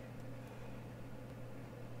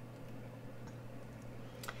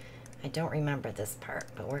 I don't remember this part,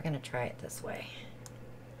 but we're going to try it this way.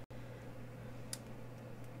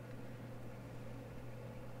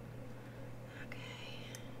 Okay.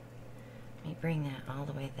 Let me bring that all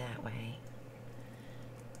the way that way.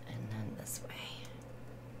 And then this way.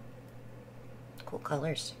 Cool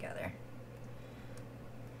colors together.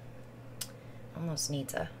 Almost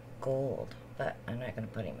needs a gold, but I'm not going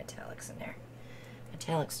to put any metallics in there.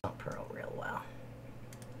 Metallics don't pearl real well.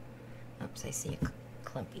 Oops, I see a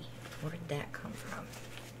clumpy. Where did that come from?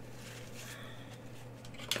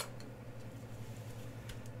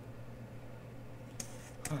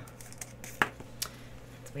 Huh.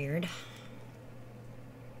 That's weird.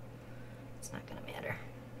 It's not going to matter.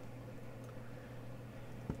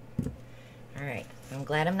 Alright, I'm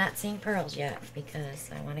glad I'm not seeing pearls yet because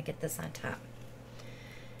I want to get this on top.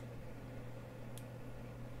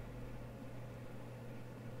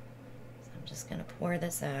 So I'm just going to pour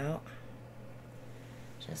this out.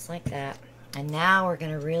 Just like that. And now we're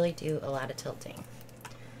going to really do a lot of tilting.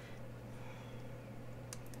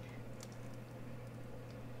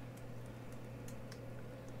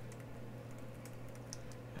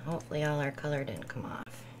 Hopefully all our color didn't come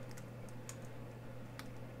off.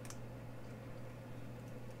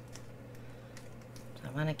 So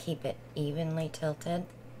I want to keep it evenly tilted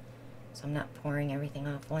so I'm not pouring everything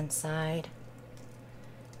off one side.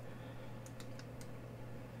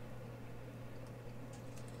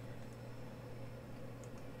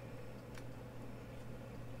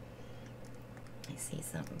 I see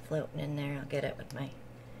something floating in there. I'll get it with my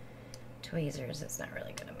tweezers. It's not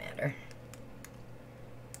really going to matter.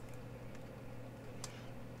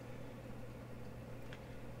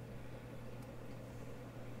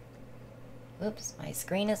 Oops, my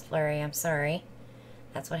screen is blurry. I'm sorry.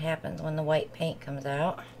 That's what happens when the white paint comes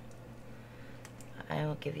out. I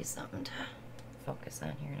will give you something to focus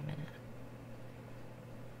on here in a minute.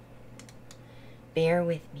 Bear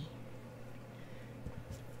with me.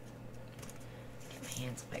 Get my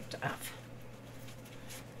hands wiped off.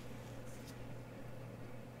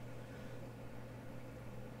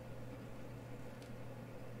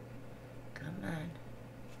 Come on.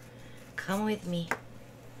 Come with me.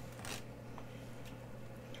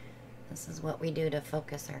 This is what we do to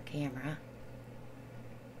focus our camera.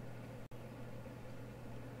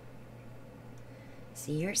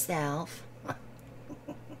 See yourself.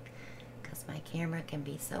 Because my camera can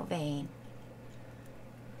be so vain.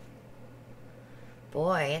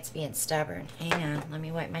 Boy, it's being stubborn. Hang on, let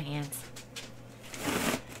me wipe my hands.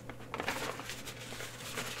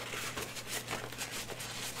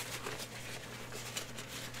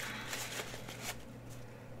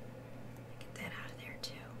 Get that out of there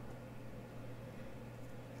too.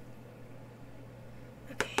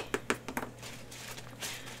 Okay.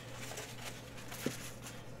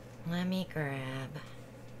 Let me grab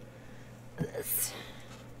this.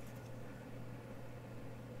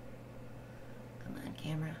 Come on,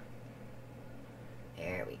 camera.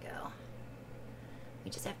 There we go. We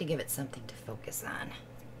just have to give it something to focus on.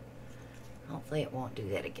 Hopefully it won't do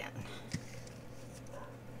that again.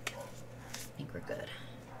 I think we're good.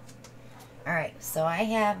 Alright, so I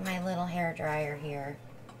have my little hair dryer here.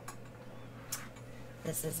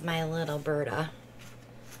 This is my little Berta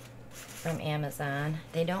from Amazon.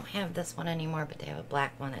 They don't have this one anymore, but they have a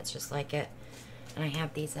black one that's just like it. And I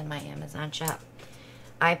have these in my Amazon shop.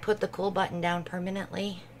 I put the cool button down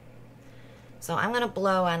permanently. So I'm going to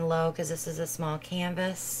blow on low because this is a small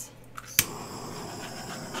canvas.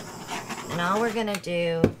 And all we're going to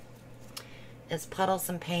do is puddle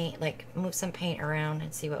some paint, like move some paint around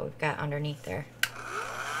and see what we've got underneath there.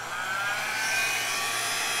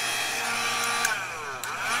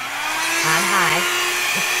 On high.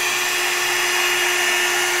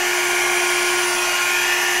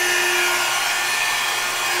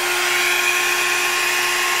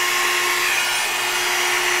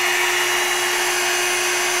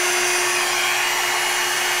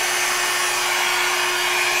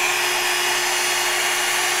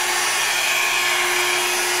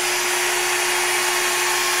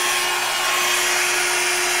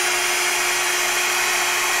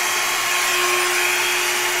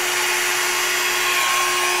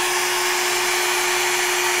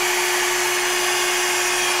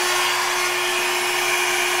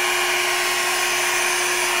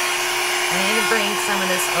 Bring some of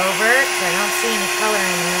this over because I don't see any color in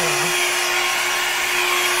the middle.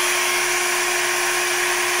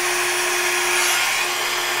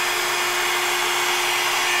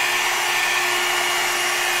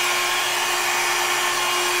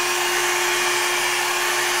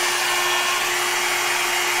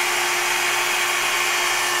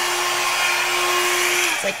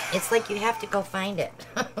 It's like you have to go find it.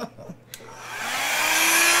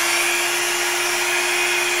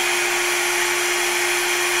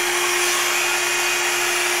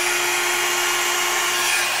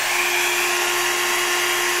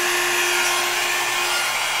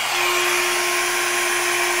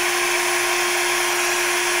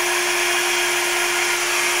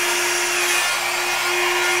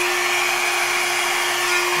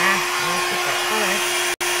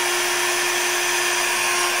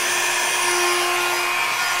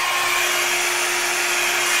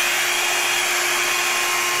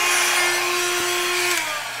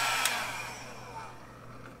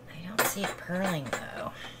 See it purling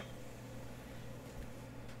though.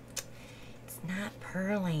 It's not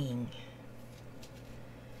purling.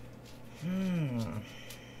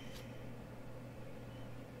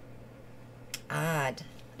 Odd.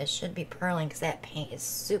 It should be purling because that paint is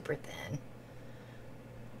super thin.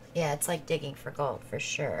 Yeah, it's like digging for gold for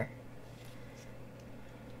sure.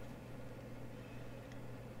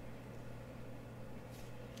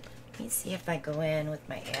 Let me see if I go in with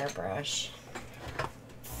my airbrush.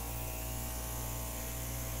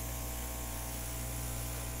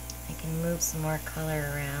 I can move some more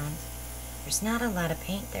color around. There's not a lot of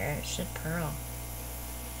paint there. It should pearl.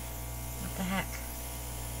 What the heck?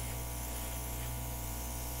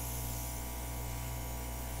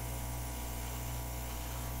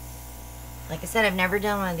 Like I said, I've never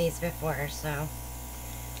done one of these before, so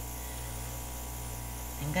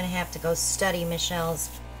I'm gonna have to go study Michelle's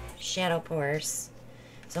shadow pours.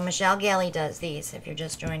 So Michelle Galley does these if you're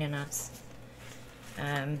just joining us.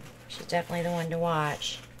 She's definitely the one to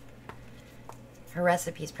watch. Her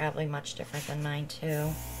recipe's probably much different than mine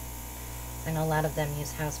too. I know a lot of them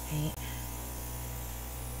use house paint.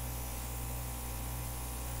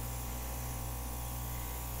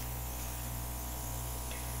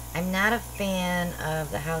 I'm not a fan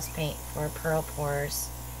of the house paint for pearl pours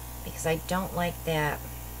because I don't like that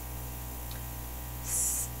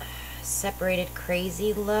separated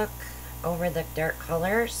crazy look over the dark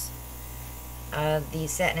colors. The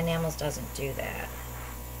satin enamels doesn't do that.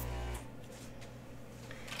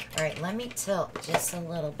 All right, let me tilt just a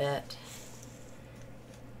little bit.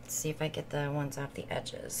 See if I get the ones off the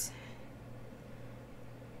edges.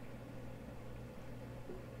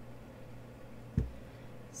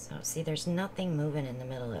 So see, there's nothing moving in the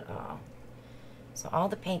middle at all. So all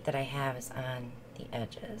the paint that I have is on the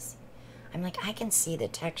edges. I'm like, I can see the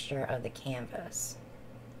texture of the canvas.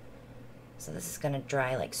 So this is gonna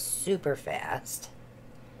dry like super fast.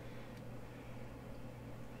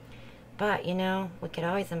 But you know, we could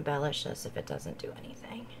always embellish this if it doesn't do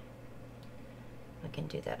anything. We can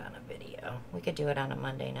do that on a video. We could do it on a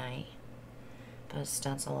Monday night. Put a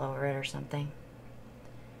stencil over it or something.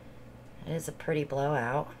 It is a pretty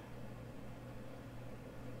blowout.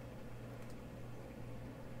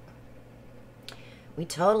 We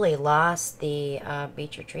totally lost the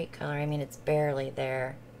Beach Retreat color. I mean, it's barely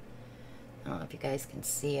there. I don't know if you guys can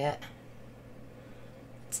see it.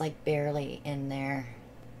 It's like barely in there.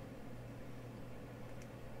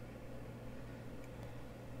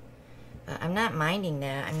 But I'm not minding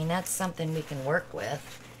that. I mean, that's something we can work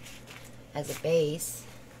with as a base.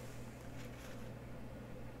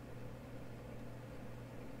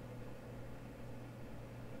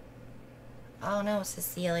 Oh no,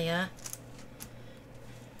 Cecilia.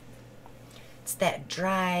 It's that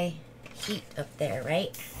dry heat up there,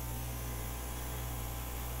 right?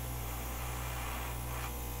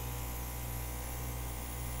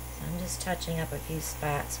 So I'm just touching up a few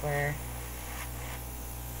spots where...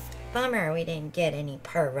 Bummer we didn't get any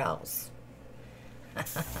pearls.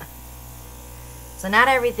 So not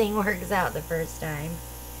everything works out the first time.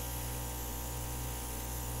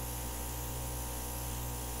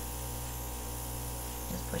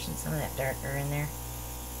 Just pushing some of that darker in there.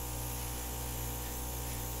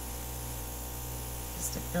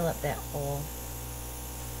 Just to fill up that hole.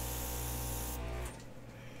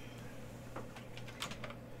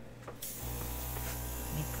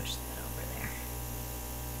 Let me push that over there.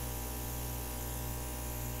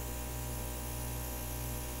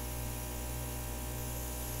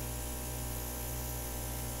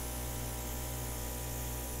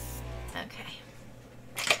 Okay.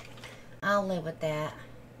 I'll live with that.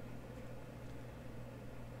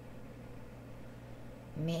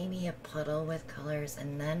 Maybe a puddle with colors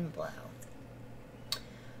and then blow.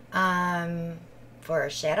 For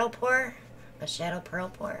a shadow pour, a shadow pearl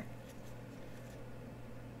pour.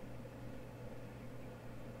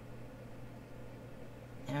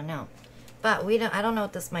 I don't know. But I don't know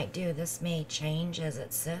what this might do. This may change as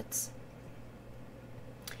it sits.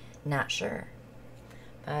 Not sure.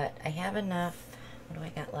 But I have enough. What do I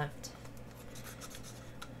got left?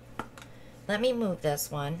 Let me move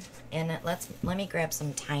this one, and let me grab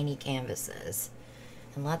some tiny canvases,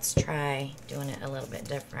 and let's try doing it a little bit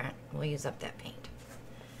different. We'll use up that paint.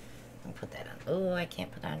 I'll put that on. Oh, I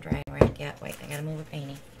can't put on dry rag yet. Wait, I gotta move a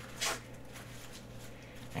painting.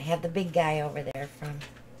 I have the big guy over there from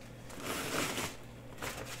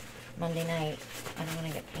Monday night. I don't want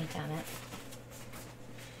to get paint on it.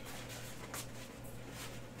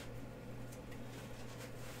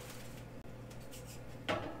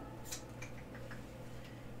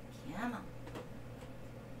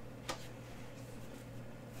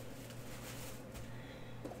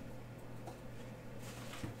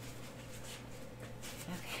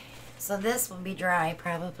 So this will be dry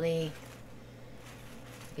probably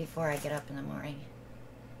before I get up in the morning.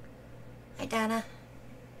 Hi, Donna.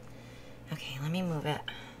 Okay, let me move it.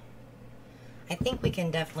 I think we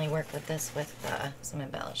can definitely work with this with some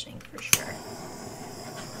embellishing for sure.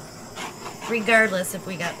 Regardless if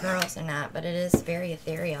we got pearls or not, but it is very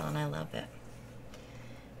ethereal and I love it.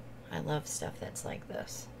 I love stuff that's like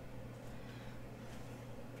this.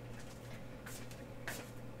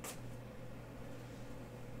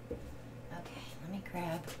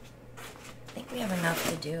 Grab. I think we have enough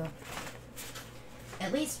to do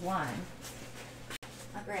at least one.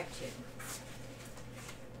 I'll grab two.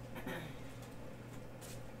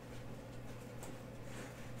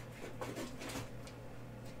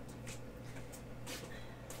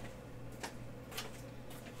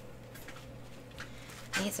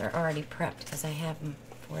 These are already prepped because I have them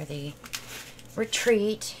for the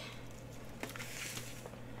retreat.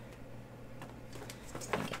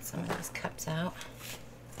 Let me get some of these cups out.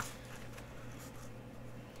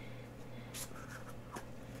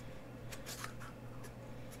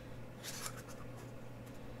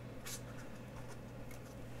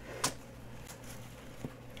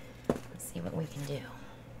 What we can do.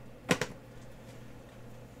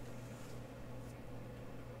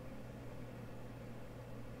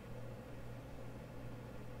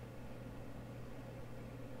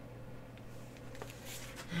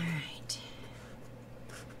 All right.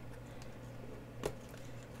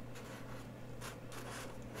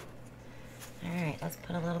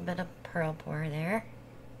 little bit of pearl pour there.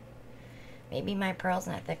 Maybe my pearl's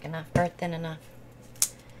not thick enough or thin enough,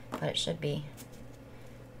 but it should be.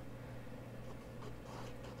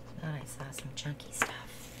 Thought I saw some chunky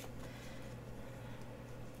stuff.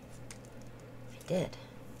 I did.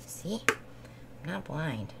 See? I'm not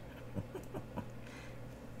blind.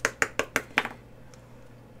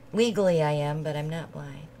 Legally I am, but I'm not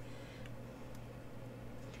blind.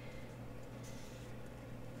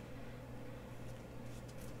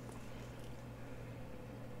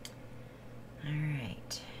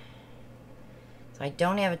 Alright. So I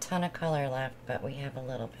don't have a ton of color left, but we have a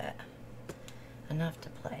little bit. Enough to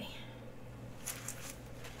play.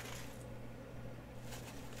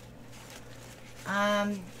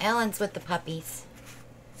 Alan's with the puppies.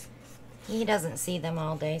 He doesn't see them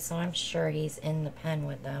all day, so I'm sure he's in the pen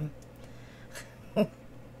with them.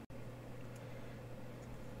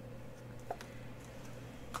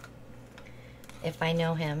 If I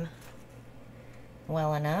know him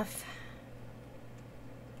well enough.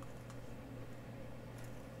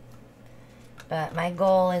 But my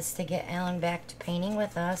goal is to get Alan back to painting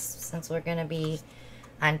with us, since we're going to be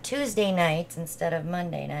on Tuesday nights instead of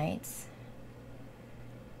Monday nights.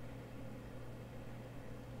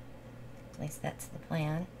 At least that's the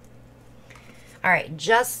plan. Alright,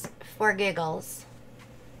 just for giggles,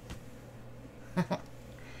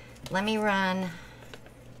 let me run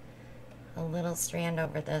a little strand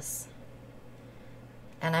over this.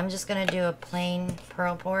 And I'm just going to do a plain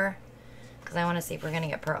pearl pour, because I want to see if we're going to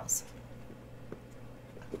get pearls.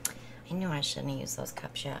 I knew I shouldn't have used those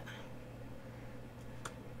cups yet,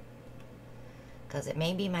 because it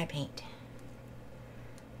may be my paint.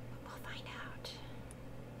 We'll find out.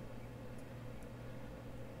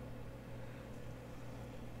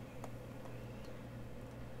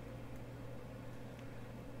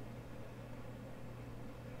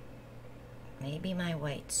 Maybe my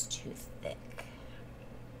white's too thick.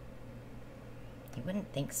 You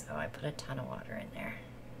wouldn't think so. I put a ton of water in there.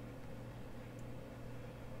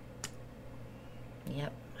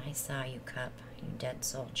 Yep, I saw you, cup, you dead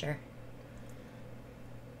soldier.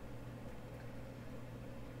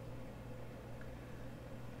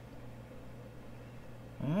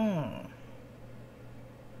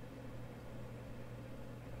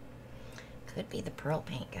 Could be the pearl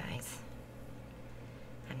paint, guys.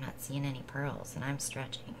 I'm not seeing any pearls, and I'm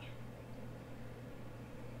stretching.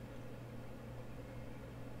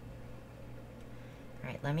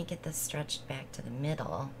 Alright, let me get this stretched back to the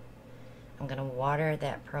middle. I'm going to water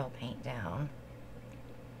that pearl paint down.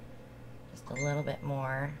 Just a little bit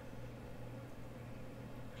more.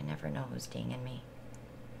 I never know who's dinging me.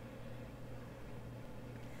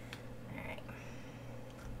 Alright.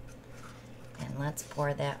 And let's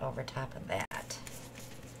pour that over top of that.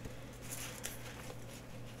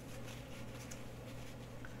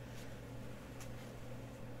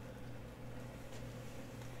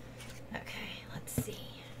 Okay, let's see.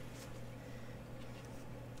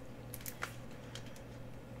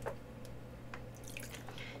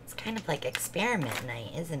 Kind of like experiment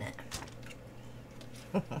night, isn't it?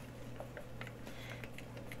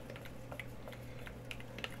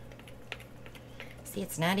 See,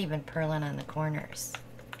 it's not even purling on the corners.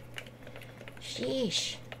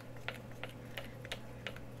 Sheesh.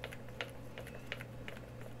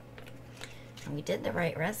 And we did the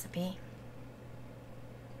right recipe.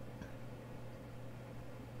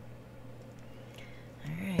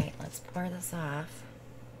 Alright, let's pour this off.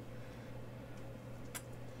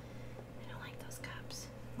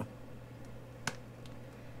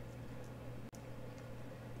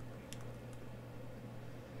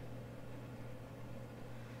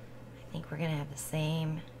 We're going to have the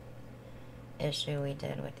same issue we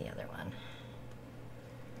did with the other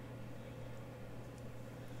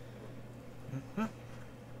one.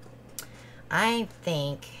 I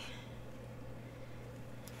think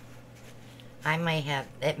I might have,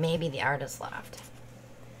 it may be the Artist Loft,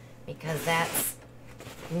 because that's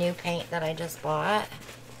new paint that I just bought.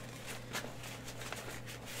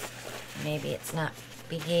 Maybe it's not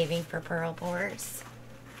behaving for pearl pours.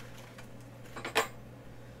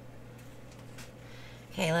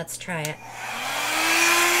 Okay, let's try it.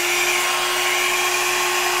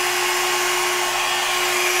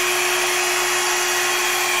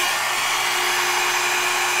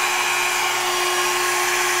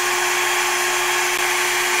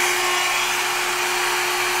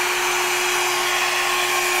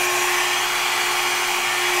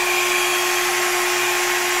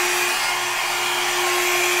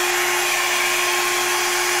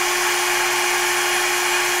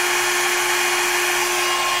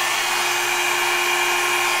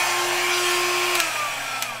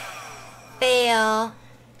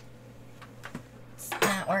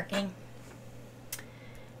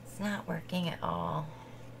 not working at all.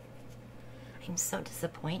 I'm so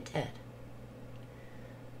disappointed.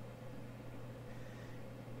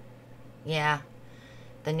 Yeah,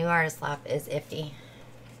 the new artist lock is iffy.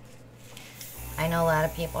 I know a lot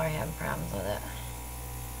of people are having problems with it.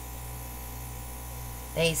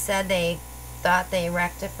 They said they thought they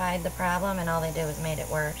rectified the problem and all they did was made it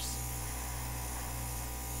worse.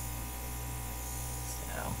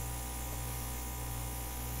 So,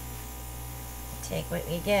 you take what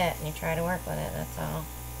you get and you try to work with it, that's all.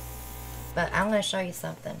 But I'm going to show you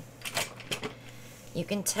something. You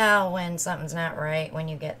can tell when something's not right when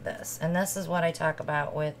you get this. And this is what I talk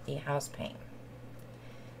about with the house paint.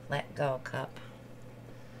 Let go cup.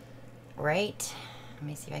 Right? Let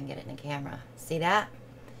me see if I can get it in the camera. See that?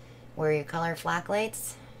 Where your color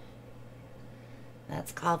flocculates?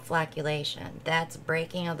 That's called flocculation. That's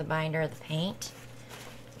breaking of the binder of the paint.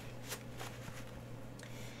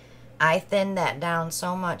 I thinned that down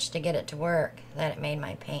so much to get it to work that it made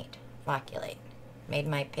my paint flocculate. Made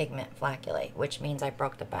my pigment flocculate, which means I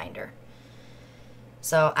broke the binder.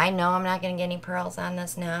 So I know I'm not going to get any pearls on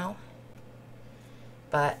this now,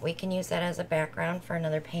 but we can use that as a background for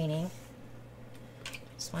another painting.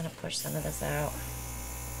 Just want to push some of this out.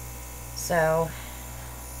 So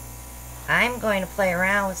I'm going to play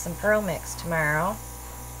around with some pearl mix tomorrow.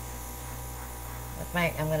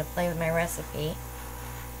 I'm going to play with my recipe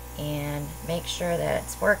and make sure that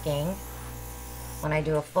it's working when I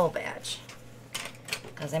do a full batch.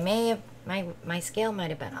 Because I may have, my scale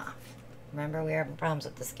might have been off. Remember, we were having problems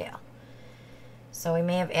with the scale. So we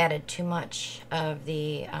may have added too much of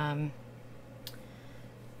the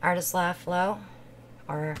Artist Law flow,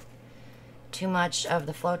 or too much of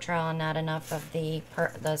the Floetrol and not enough of the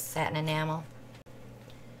satin enamel.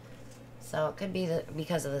 So it could be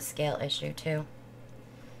because of the scale issue too.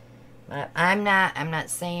 But I'm not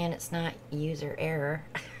saying it's not user error,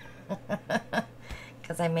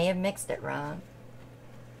 because I may have mixed it wrong.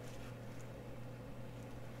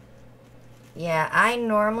 Yeah, I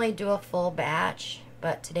normally do a full batch,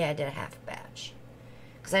 but today I did a half batch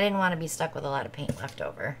because I didn't want to be stuck with a lot of paint left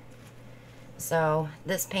over. So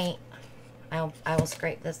this paint, I will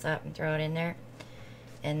scrape this up and throw it in there,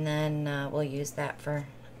 and then we'll use that for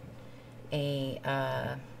a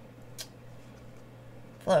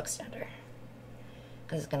flow extender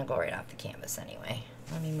because it's going to go right off the canvas anyway.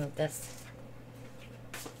 Let me move this.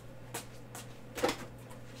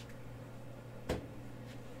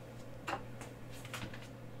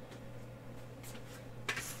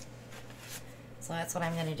 So that's what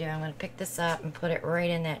I'm going to do. I'm going to pick this up and put it right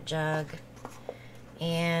in that jug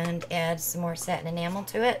and add some more satin enamel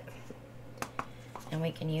to it. And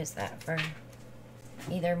we can use that for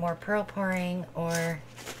either more pearl pouring or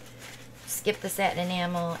skip the satin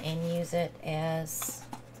enamel and use it as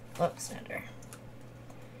flow extender.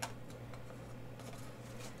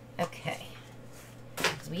 Okay.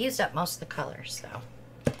 Because we used up most of the colors,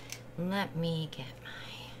 so let me get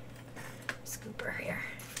my scooper here.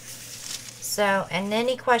 So, and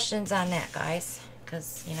any questions on that, guys?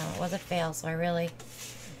 Because, you know, it was a fail, so I really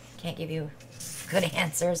can't give you good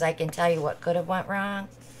answers. I can tell you what could have went wrong,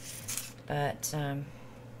 but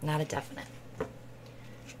not a definite.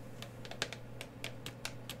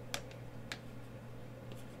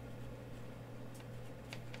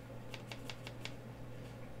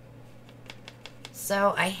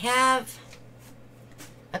 So, I have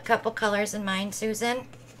a couple colors in mind, Susan,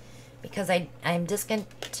 because I'm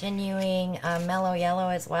discontinuing Mellow Yellow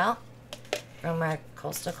as well from our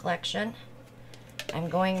Coastal collection. I'm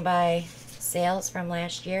going by sales from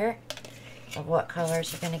last year of what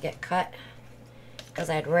colors are going to get cut because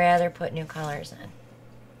I'd rather put new colors in.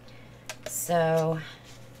 So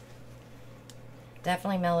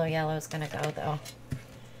definitely Mellow Yellow is going to go though.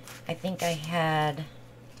 I think I had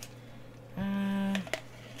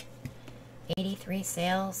 83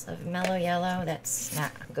 sales of Mellow Yellow. That's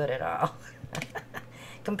not good at all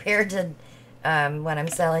compared to when I'm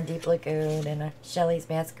selling Deep Lagoon and a Shelley's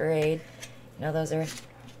Masquerade. You know, those are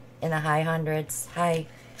in the high hundreds,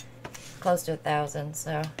 close to 1,000.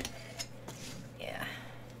 So yeah,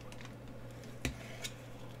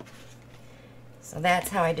 so that's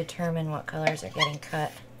how I determine what colors are getting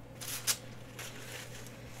cut.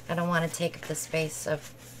 I don't want to take up the space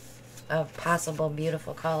of possible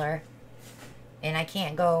beautiful color, and I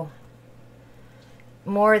can't go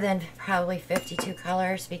more than probably 52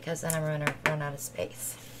 colors because then I'm going to run out of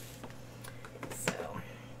space.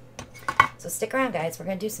 So stick around, guys. We're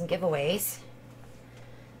going to do some giveaways.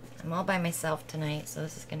 I'm all by myself tonight, so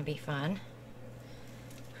this is going to be fun.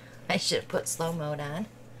 I should have put slow mode on.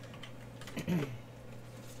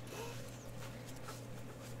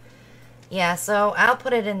 Yeah, so I'll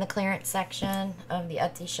put it in the clearance section of the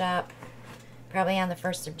Etsy shop, probably on the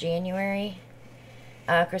 1st of January.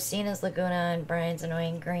 Christina's Laguna and Brian's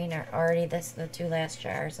Annoying Green are already, the 2 last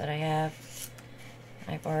jars that I have.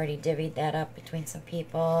 I've already divvied that up between some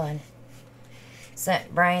people and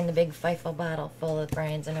sent Brian the big FIFO bottle full of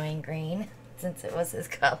Brian's Annoying Green, since it was his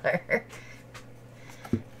color.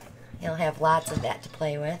 He'll have lots of that to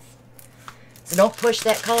play with. So don't push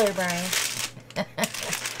that color, Brian.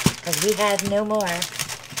 Because we have no more.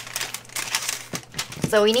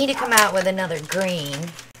 So we need to come out with another green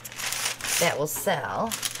that will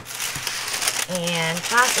sell. And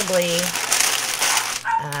possibly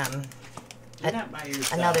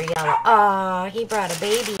another yellow. Oh, he brought a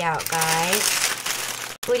baby out,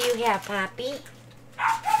 guys. Who do you have, Poppy?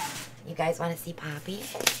 You guys want to see Poppy?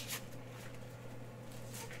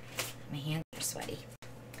 My hands are sweaty.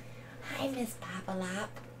 Hi, Miss Papalop.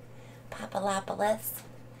 Papalopolis.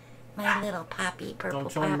 My little Poppy, purple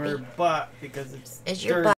Poppy. Don't show her butt because it's dirty. Is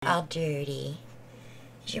your butt all dirty?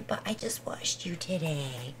 Is your butt? I just washed you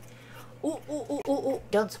today. Ooh, ooh, ooh, ooh, ooh.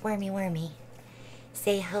 Don't squirmy wormy.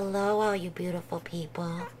 Say hello, all you beautiful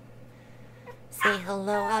people. Say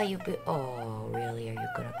hello, all you Oh, really? Are you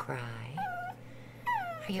gonna cry?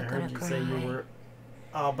 Are you gonna cry? I heard you say you were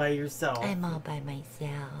all by yourself. I'm all by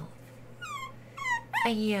myself. I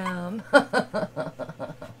am.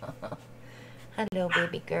 Hello,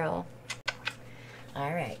 baby girl.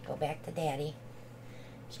 All right, go back to Daddy.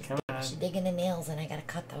 She's digging the nails, and I gotta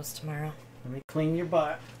cut those tomorrow. Let me clean your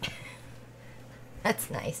butt. That's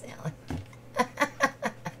nice, Alan.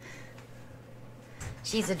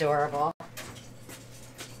 She's adorable.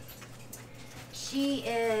 She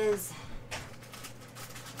is,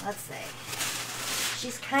 let's see,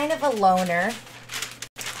 she's kind of a loner.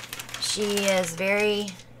 She is very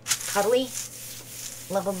cuddly,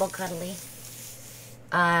 lovable cuddly.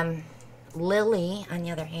 Lily, on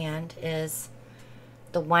the other hand, is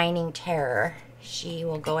the whining terror. She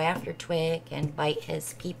will go after Twig and bite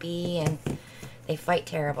his pee-pee, and they fight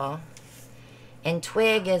terrible. And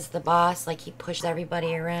Twig is the boss, like he pushes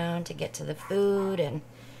everybody around to get to the food, and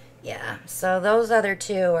yeah. So those other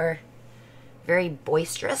two are very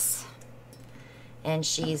boisterous, and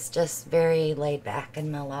she's just very laid back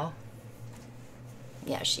and mellow.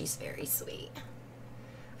 Yeah, she's very sweet.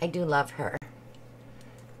 I do love her.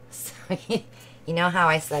 So, you know how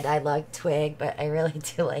I said I like Twig, but I really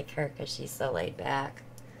do like her because she's so laid back.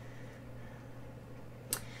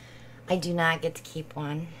 I do not get to keep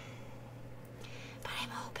one, but I'm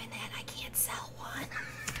hoping that I can't sell one.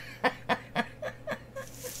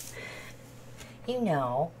 You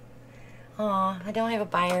know. Aw, I don't have a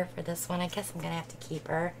buyer for this one. I guess I'm going to have to keep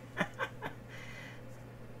her.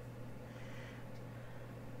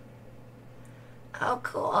 Oh,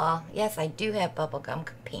 cool. Yes, I do have bubblegum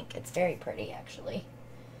pink. It's very pretty, actually.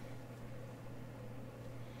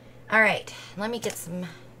 All right, let me get some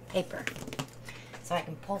paper so I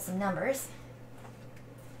can pull some numbers.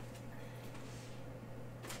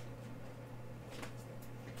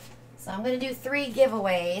 So I'm going to do 3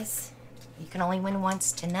 giveaways. You can only win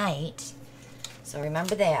once tonight, so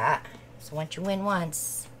remember that. So once you win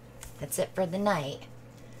once, that's it for the night.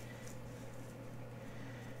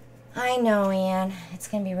 I know, Ann. It's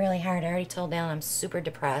going to be really hard. I already told Alan I'm super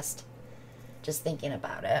depressed just thinking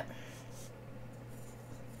about it.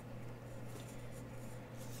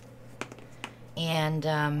 And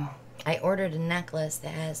I ordered a necklace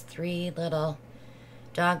that has 3 little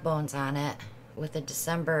dog bones on it with a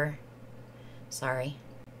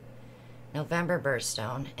November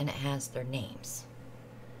birthstone, and it has their names.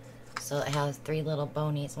 So it has 3 little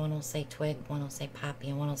bonies. One will say Twig, one will say Poppy,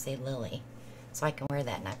 and one will say Lily. So I can wear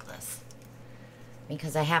that necklace.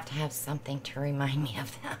 Because I have to have something to remind me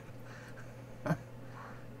of them.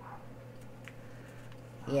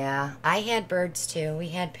 Yeah, I had birds too. We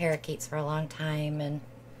had parakeets for a long time, and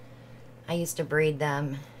I used to breed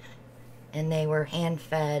them. And they were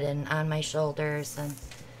hand-fed and on my shoulders, and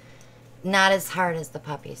not as hard as the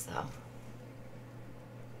puppies, though.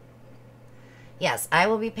 Yes, I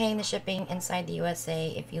will be paying the shipping inside the USA.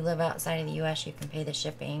 If you live outside of the US, you can pay the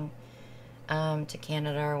shipping to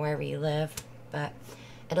Canada or wherever you live. But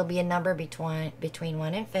it'll be a number between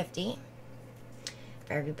 1 and 50. If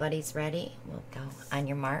everybody's ready, we'll go on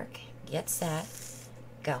your mark, get set,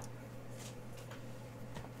 go.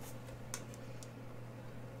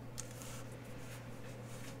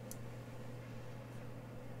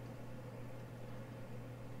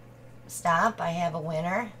 Stop. I have a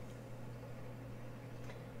winner.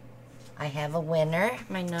 I have a winner.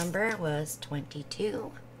 My number was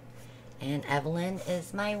 22. And Evelyn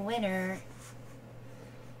is my winner.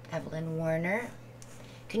 Evelyn Warner.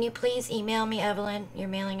 Can you please email me, Evelyn, your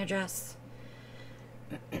mailing address?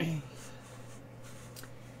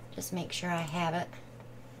 Just make sure I have it.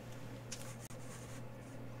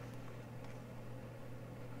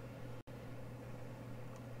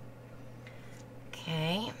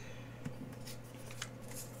 Okay.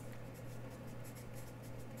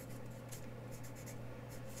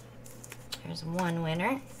 There's one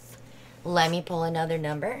winner. Let me pull another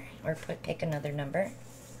number, or pick another number.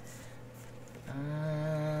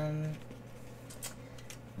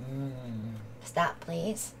 Stop,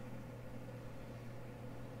 please.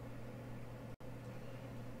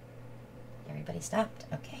 Everybody stopped?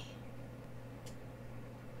 Okay.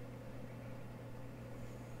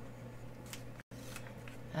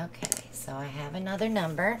 Okay, so I have another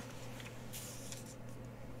number.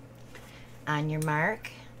 On your mark.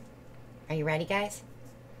 Are you ready, guys?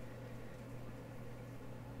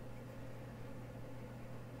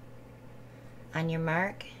 On your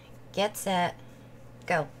mark, get set,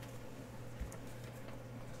 go.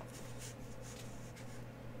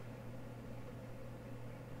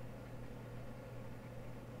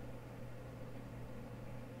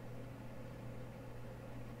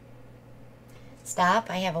 Stop,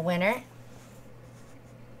 I have a winner.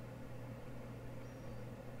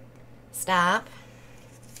 Stop.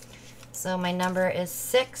 So my number is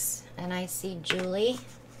 6, and I see Julie.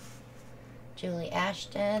 Julie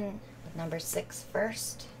Ashton, number 6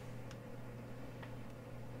 first.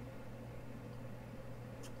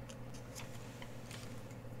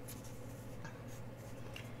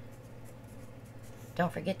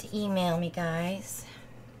 Don't forget to email me, guys.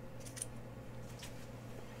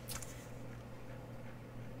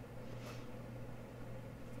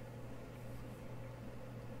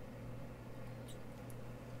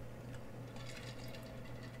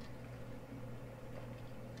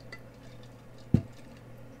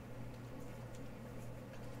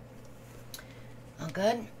 All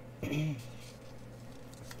good?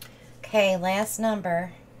 Okay, last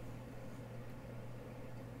number.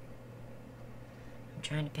 I'm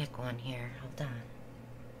trying to pick one here. Hold on.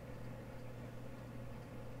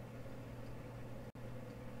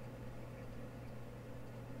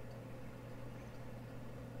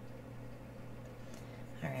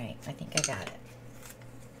 All right, I think I got it.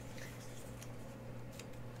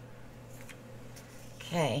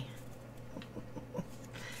 Okay.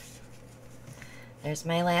 There's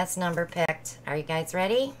my last number picked. Are you guys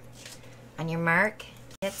ready? On your mark,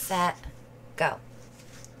 get set, go.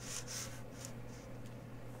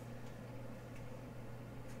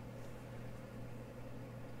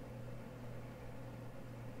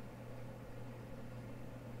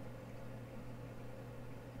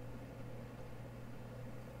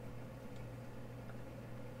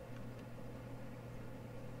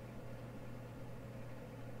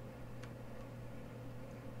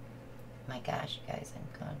 My gosh, you guys,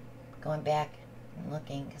 I'm going back and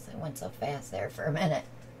looking because I went so fast there for a minute.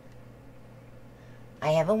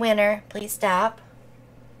 I have a winner. Please stop.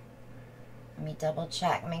 Let me double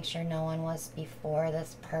check. Make sure no one was before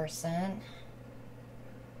this person.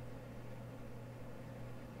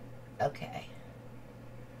 Okay.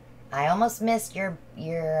 I almost missed your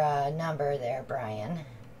number there, Brian.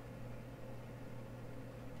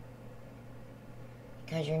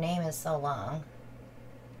 Because your name is so long.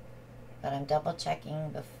 But I'm double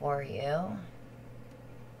checking before you.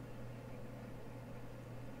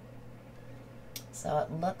 So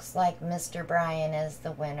it looks like Mr. Brian is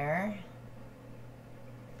the winner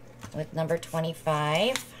with number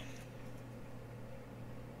 25.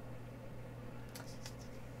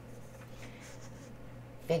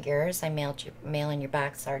 Figures, I mailed you, mailing your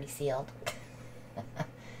box already sealed.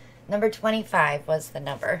 Number 25 was the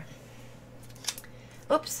number.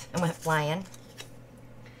 Oops, I went flying.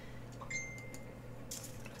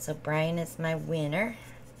 So Brian is my winner.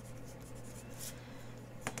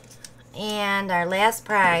 And our last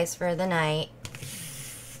prize for the night.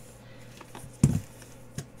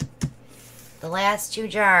 The last 2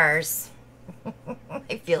 jars.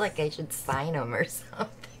 I feel like I should sign them or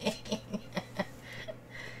something.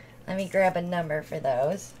 Let me grab a number for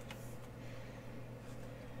those.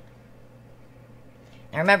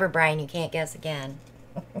 Now remember, Brian, you can't guess again.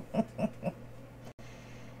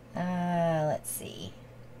 Let's see.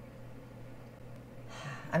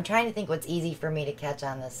 I'm trying to think what's easy for me to catch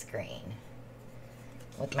on the screen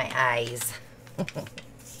with my eyes.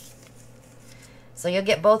 So you'll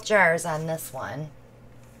get both jars on this one.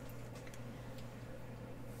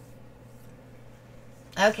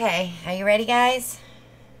 Okay, are you ready, guys?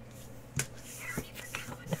 I already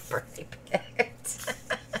forgot what number I picked.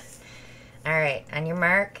 All right, on your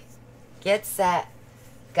mark, get set,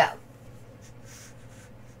 go.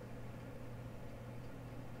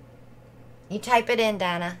 You type it in,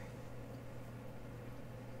 Donna.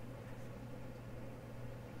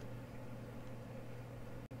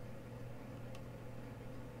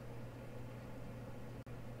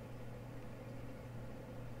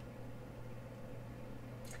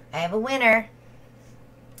 I have a winner.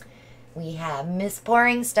 We have Miss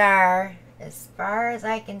Pouring Star. As far as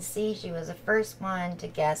I can see, she was the first one to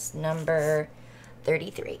guess number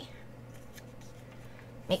 33.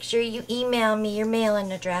 Make sure you email me your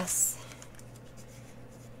mailing address.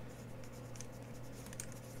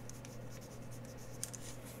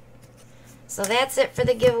 So that's it for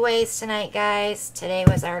the giveaways tonight, guys. Today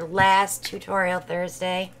was our last tutorial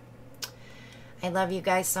Thursday. I love you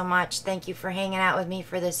guys so much. Thank you for hanging out with me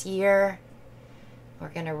for this year. We're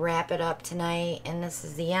going to wrap it up tonight, and this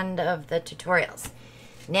is the end of the tutorials.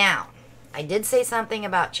 Now, I did say something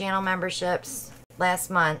about channel memberships last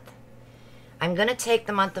month. I'm going to take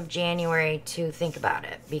the month of January to think about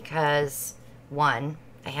it because, one,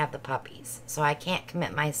 I have the puppies. So I can't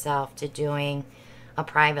commit myself to doing a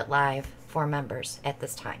private live for members at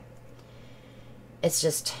this time. It's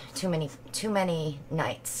just too many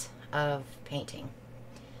nights of painting.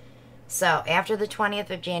 So after the 20th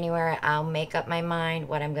of January, I'll make up my mind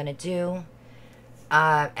what I'm going to do.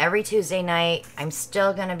 Every Tuesday night, I'm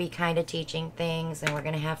still going to be kind of teaching things, and we're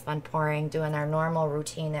going to have fun pouring, doing our normal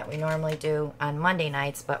routine that we normally do on Monday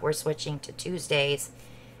nights, but we're switching to Tuesdays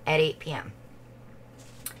at 8 p.m.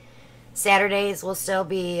 Saturdays will still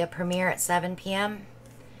be a premiere at 7 p.m.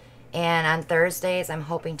 And on Thursdays, I'm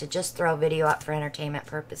hoping to just throw video up for entertainment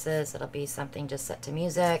purposes. It'll be something just set to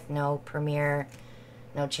music, no premiere,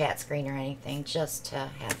 no chat screen or anything, just to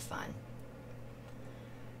have fun.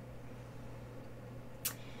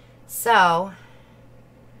 So,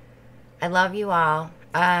 I love you all.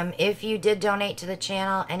 If you did donate to the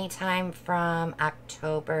channel anytime from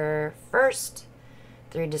October 1st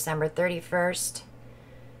through December 31st,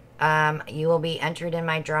 you will be entered in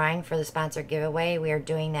my drawing for the sponsored giveaway. We are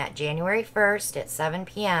doing that January 1st at 7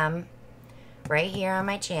 p.m. right here on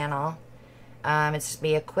my channel. It's just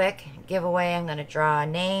be a quick giveaway. I'm going to draw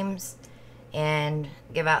names and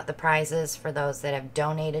give out the prizes for those that have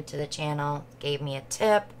donated to the channel, gave me a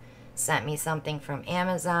tip, sent me something from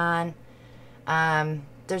Amazon.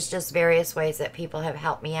 There's just various ways that people have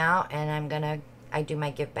helped me out, and I do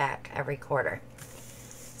my give back every quarter.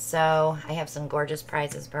 So I have some gorgeous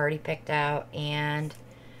prizes already picked out, and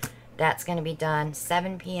that's going to be done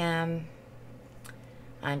 7 p.m.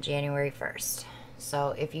 on January 1st.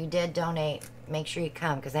 So if you did donate, make sure you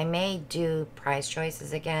come, because I may do prize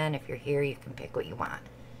choices again. If you're here, you can pick what you want.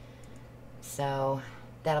 So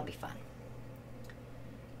that'll be fun.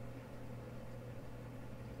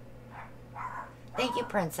 Thank you,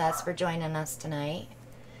 Princess, for joining us tonight.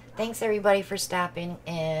 Thanks, everybody, for stopping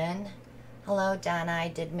in. Hello, Donna. I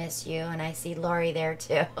did miss you, and I see Lori there,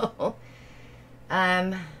 too.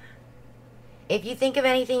 If you think of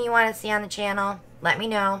anything you want to see on the channel, let me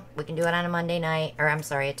know. We can do it on a Monday night, or I'm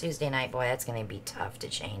sorry, a Tuesday night. Boy, that's going to be tough to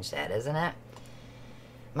change that, isn't it?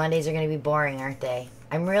 Mondays are going to be boring, aren't they?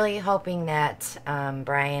 I'm really hoping that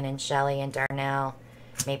Brian and Shelly and Darnell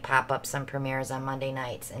may pop up some premieres on Monday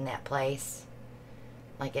nights in that place,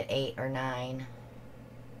 like at 8 or 9.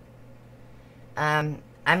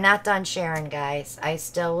 I'm not done sharing, guys. I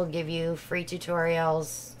still will give you free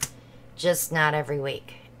tutorials, just not every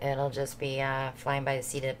week. It'll just be flying by the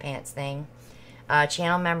seat of the pants thing.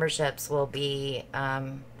 Channel memberships will be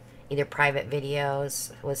either private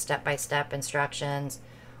videos with step-by-step instructions,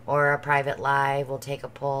 or a private live. We'll take a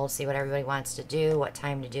poll, see what everybody wants to do, what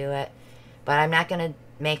time to do it. But I'm not going to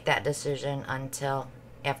make that decision until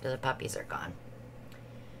after the puppies are gone.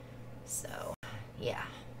 So, yeah.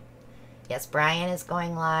 Yes, Brian is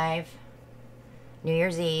going live New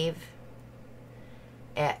Year's Eve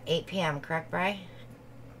at 8 p.m., correct, Brian?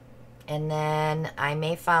 And then I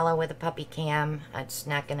may follow with a puppy cam. I'm just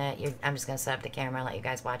going to set up the camera and let you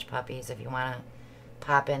guys watch puppies if you want to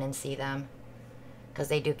pop in and see them. Because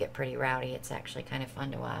they do get pretty rowdy. It's actually kind of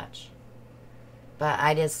fun to watch. But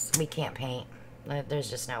we can't paint. There's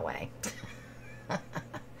just no way.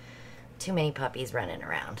 Too many puppies running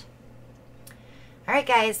around. Alright,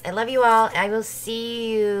 guys, I love you all. I will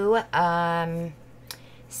see you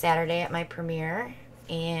Saturday at my premiere.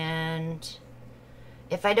 And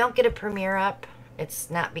if I don't get a premiere up, it's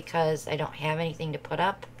not because I don't have anything to put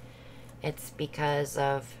up. It's because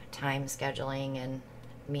of time scheduling and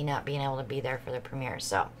me not being able to be there for the premiere.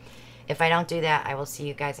 So if I don't do that, I will see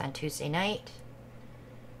you guys on Tuesday night.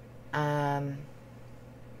 I'll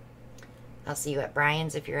see you at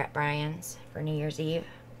Brian's if you're at Brian's for New Year's Eve.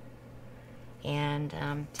 And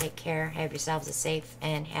take care. Have yourselves a safe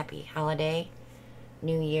and happy holiday,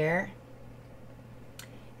 New Year.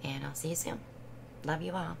 And I'll see you soon. Love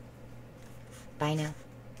you all. Bye now.